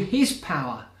through his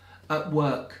power at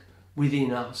work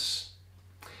within us.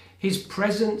 His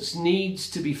presence needs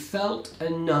to be felt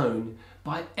and known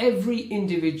by every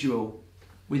individual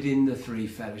within the three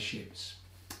fellowships,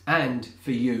 and for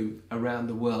you around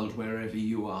the world wherever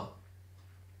you are.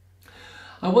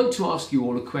 I want to ask you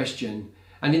all a question,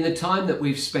 and in the time that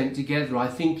we've spent together, I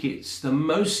think it's the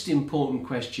most important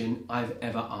question I've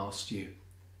ever asked you.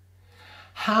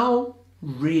 How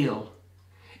real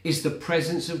is the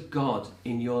presence of God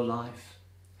in your life?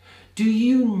 Do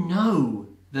you know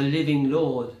the living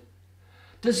Lord?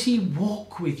 Does he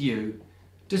walk with you?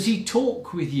 Does he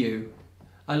talk with you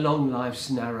along life's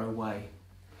narrow way?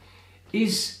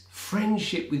 Is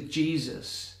friendship with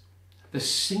Jesus the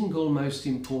single most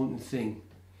important thing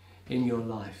in your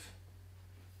life?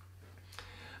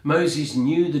 Moses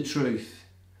knew the truth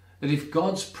that if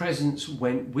God's presence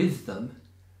went with them,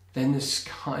 then the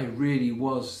sky really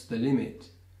was the limit.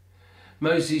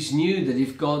 Moses knew that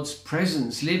if God's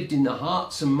presence lived in the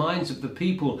hearts and minds of the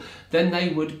people, then they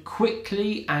would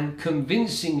quickly and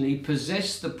convincingly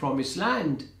possess the promised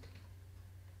land.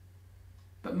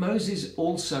 But Moses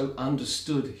also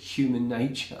understood human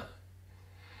nature.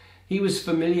 He was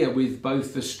familiar with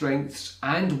both the strengths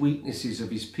and weaknesses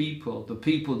of his people, the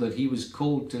people that he was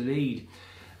called to lead.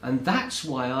 And that's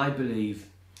why I believe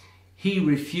he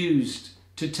refused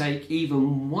to take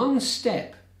even one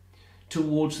step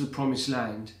towards the promised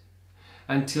land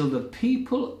until the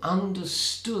people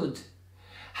understood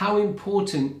how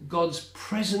important God's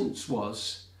presence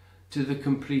was to the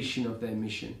completion of their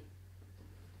mission.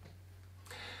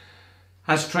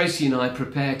 As Tracy and I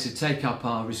prepare to take up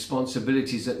our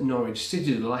responsibilities at Norwich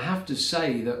Citadel, I have to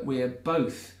say that we're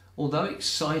both, although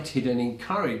excited and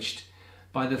encouraged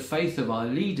by the faith of our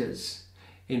leaders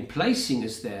in placing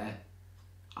us there,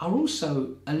 are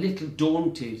also a little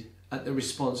daunted at the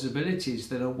responsibilities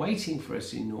that are waiting for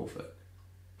us in Norfolk.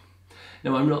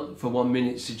 Now, I'm not for 1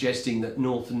 minute suggesting that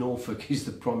North Norfolk is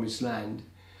the promised land,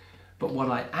 but what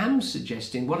I am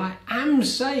suggesting, what I am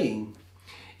saying,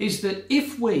 is that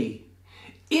if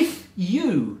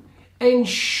you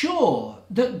ensure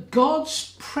that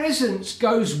God's presence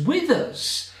goes with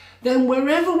us, then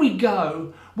wherever we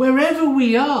go, wherever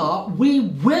we are, we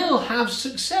will have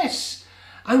success.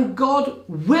 And God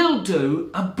will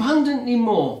do abundantly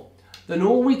more than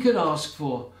all we could ask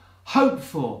for, hope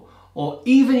for, or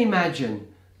even imagine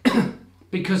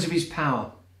because of his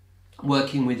power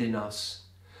working within us.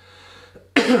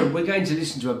 We're going to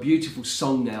listen to a beautiful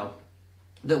song now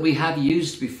that we have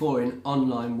used before in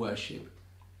online worship.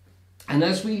 And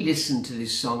as we listen to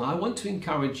this song, I want to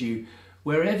encourage you,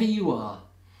 wherever you are,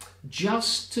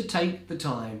 just to take the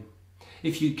time,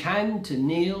 if you can, to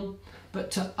kneel, but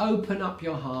to open up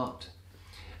your heart.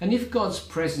 And if God's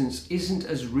presence isn't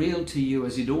as real to you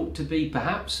as it ought to be,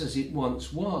 perhaps as it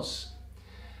once was,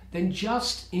 then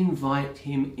just invite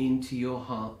him into your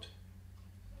heart.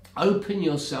 Open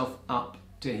yourself up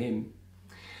to him.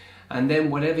 And then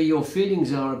whatever your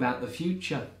feelings are about the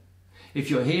future, if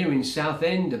you're here in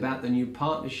Southend about the new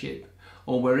partnership,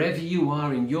 or wherever you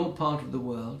are in your part of the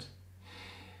world,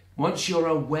 once you're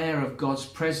aware of God's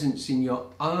presence in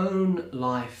your own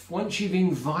life, once you've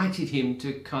invited him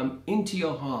to come into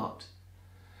your heart,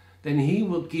 then he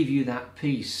will give you that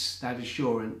peace, that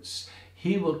assurance.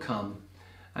 He will come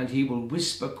and he will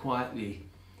whisper quietly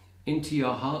into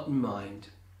your heart and mind,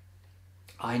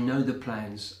 I know the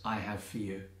plans I have for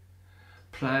you.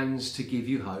 Plans to give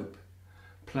you hope,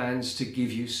 plans to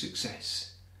give you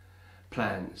success,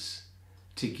 plans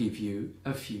to give you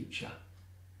a future.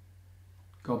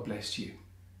 God bless you.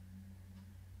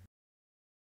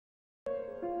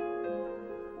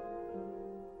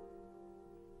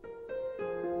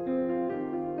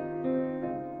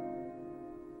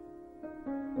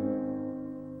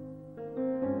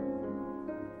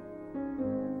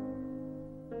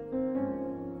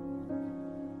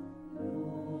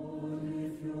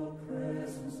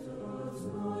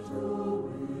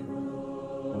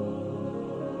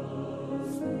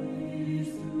 Please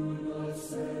do not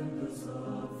send us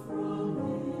up from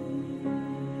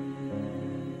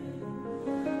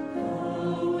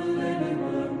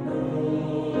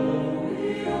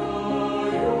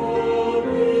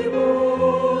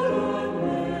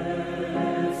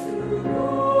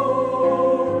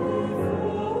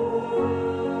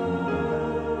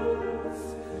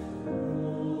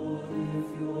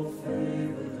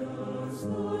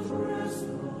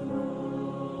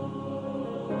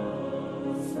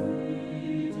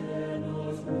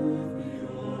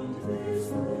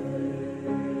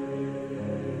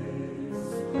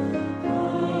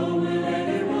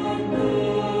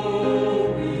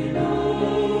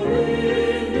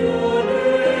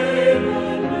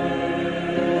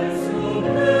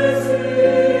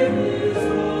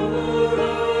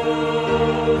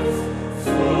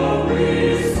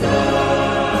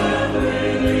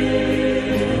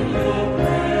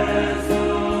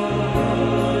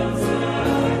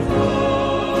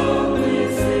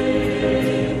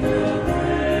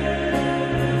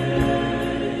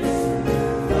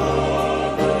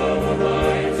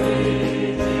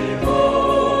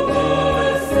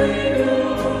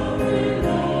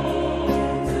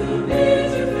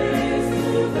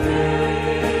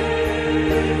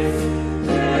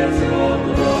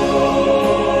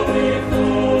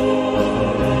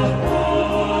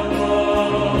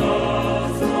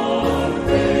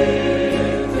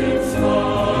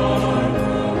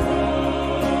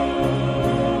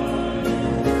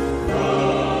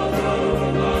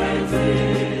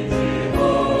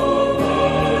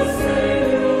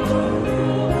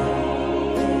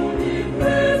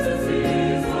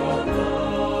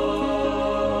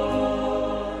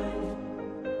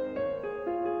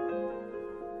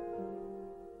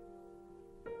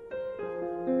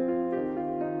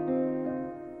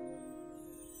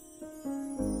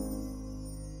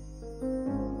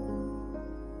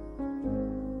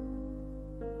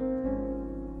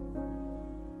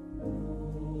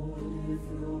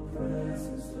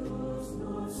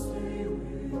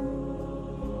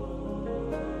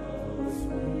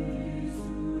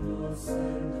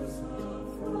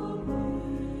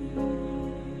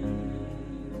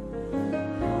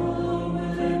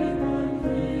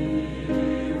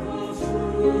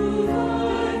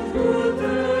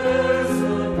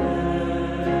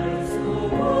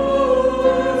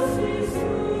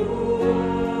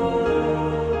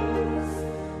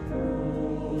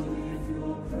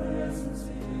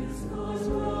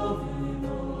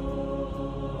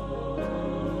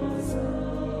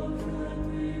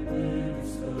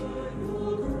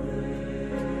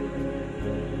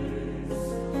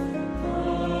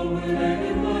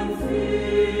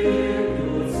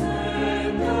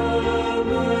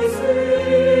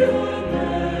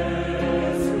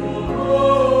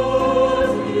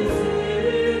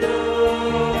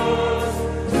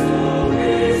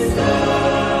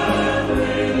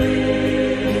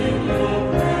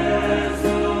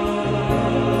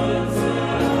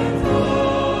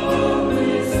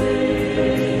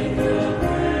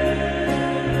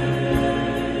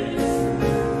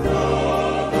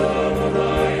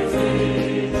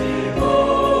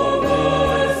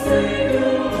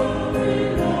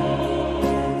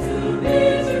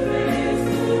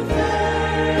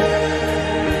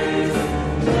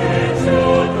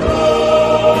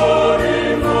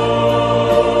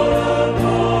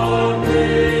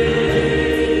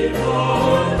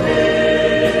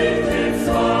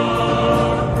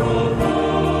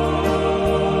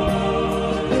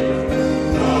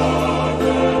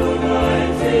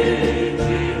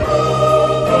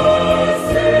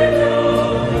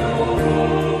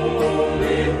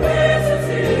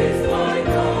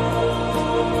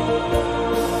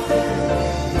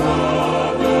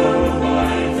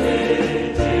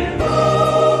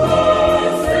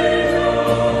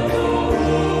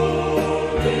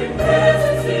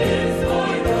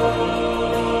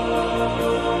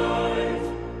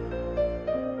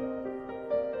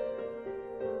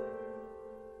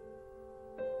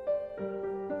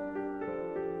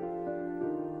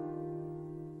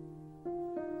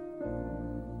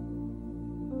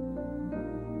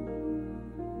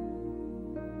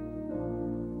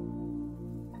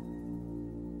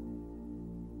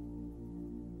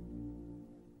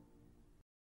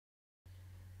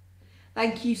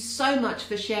Thank you so much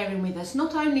for sharing with us,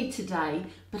 not only today,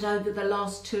 but over the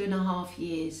last 2.5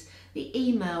 years. The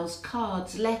emails,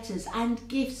 cards, letters and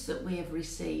gifts that we have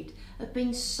received have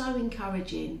been so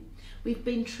encouraging. We've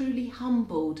been truly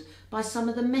humbled by some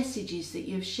of the messages that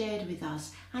you've shared with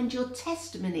us and your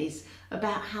testimonies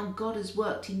about how God has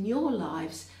worked in your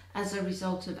lives as a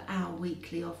result of our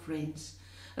weekly offerings.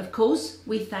 Of course,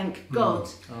 we thank God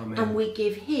and we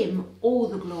give him all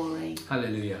the glory.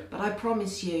 Hallelujah. But I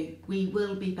promise you, we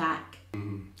will be back.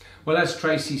 Well, as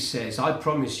Tracy says, I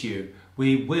promise you,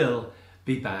 we will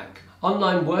be back.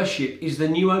 Online worship is the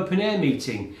new open air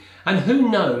meeting, and who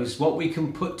knows what we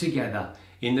can put together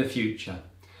in the future.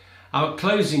 Our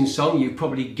closing song, you've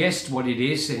probably guessed what it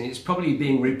is, and it's probably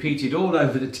being repeated all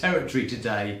over the territory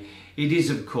today. It is,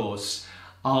 of course,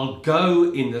 I'll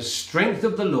go in the strength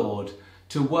of the Lord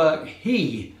to work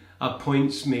he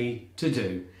appoints me to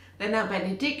do. Then our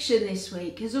benediction this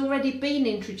week has already been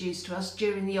introduced to us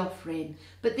during the offering,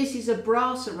 but this is a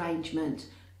brass arrangement.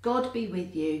 God be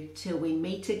with you till we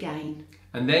meet again.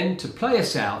 And then to play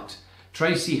us out,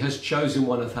 Tracy has chosen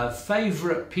one of her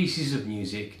favourite pieces of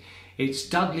music. It's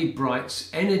Dudley Bright's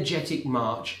energetic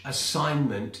march,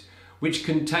 Assignment, which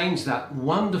contains that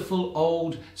wonderful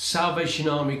old Salvation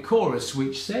Army chorus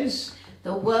which says,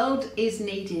 "The world is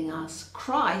needing us,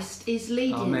 Christ is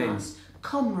leading Amen. us.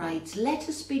 Comrades, let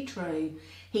us be true.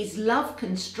 His love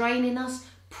constraining us,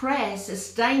 prayer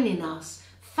sustaining us,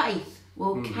 faith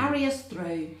will carry us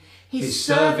through. His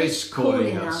service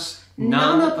calling us,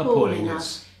 none appalling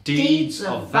us, deeds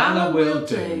of valour will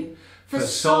do. For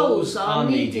souls are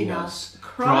needing us,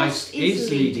 Christ is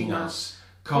leading us.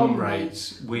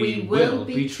 Comrades, we will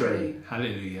be true."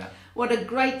 Hallelujah. What a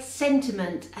great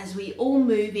sentiment as we all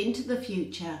move into the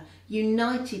future,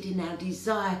 united in our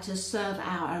desire to serve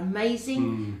our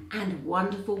amazing and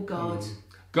wonderful God.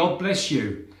 God bless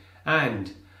you,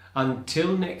 and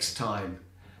until next time,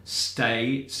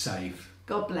 stay safe.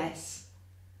 God bless.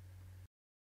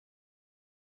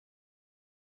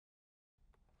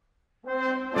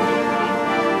 Thank you.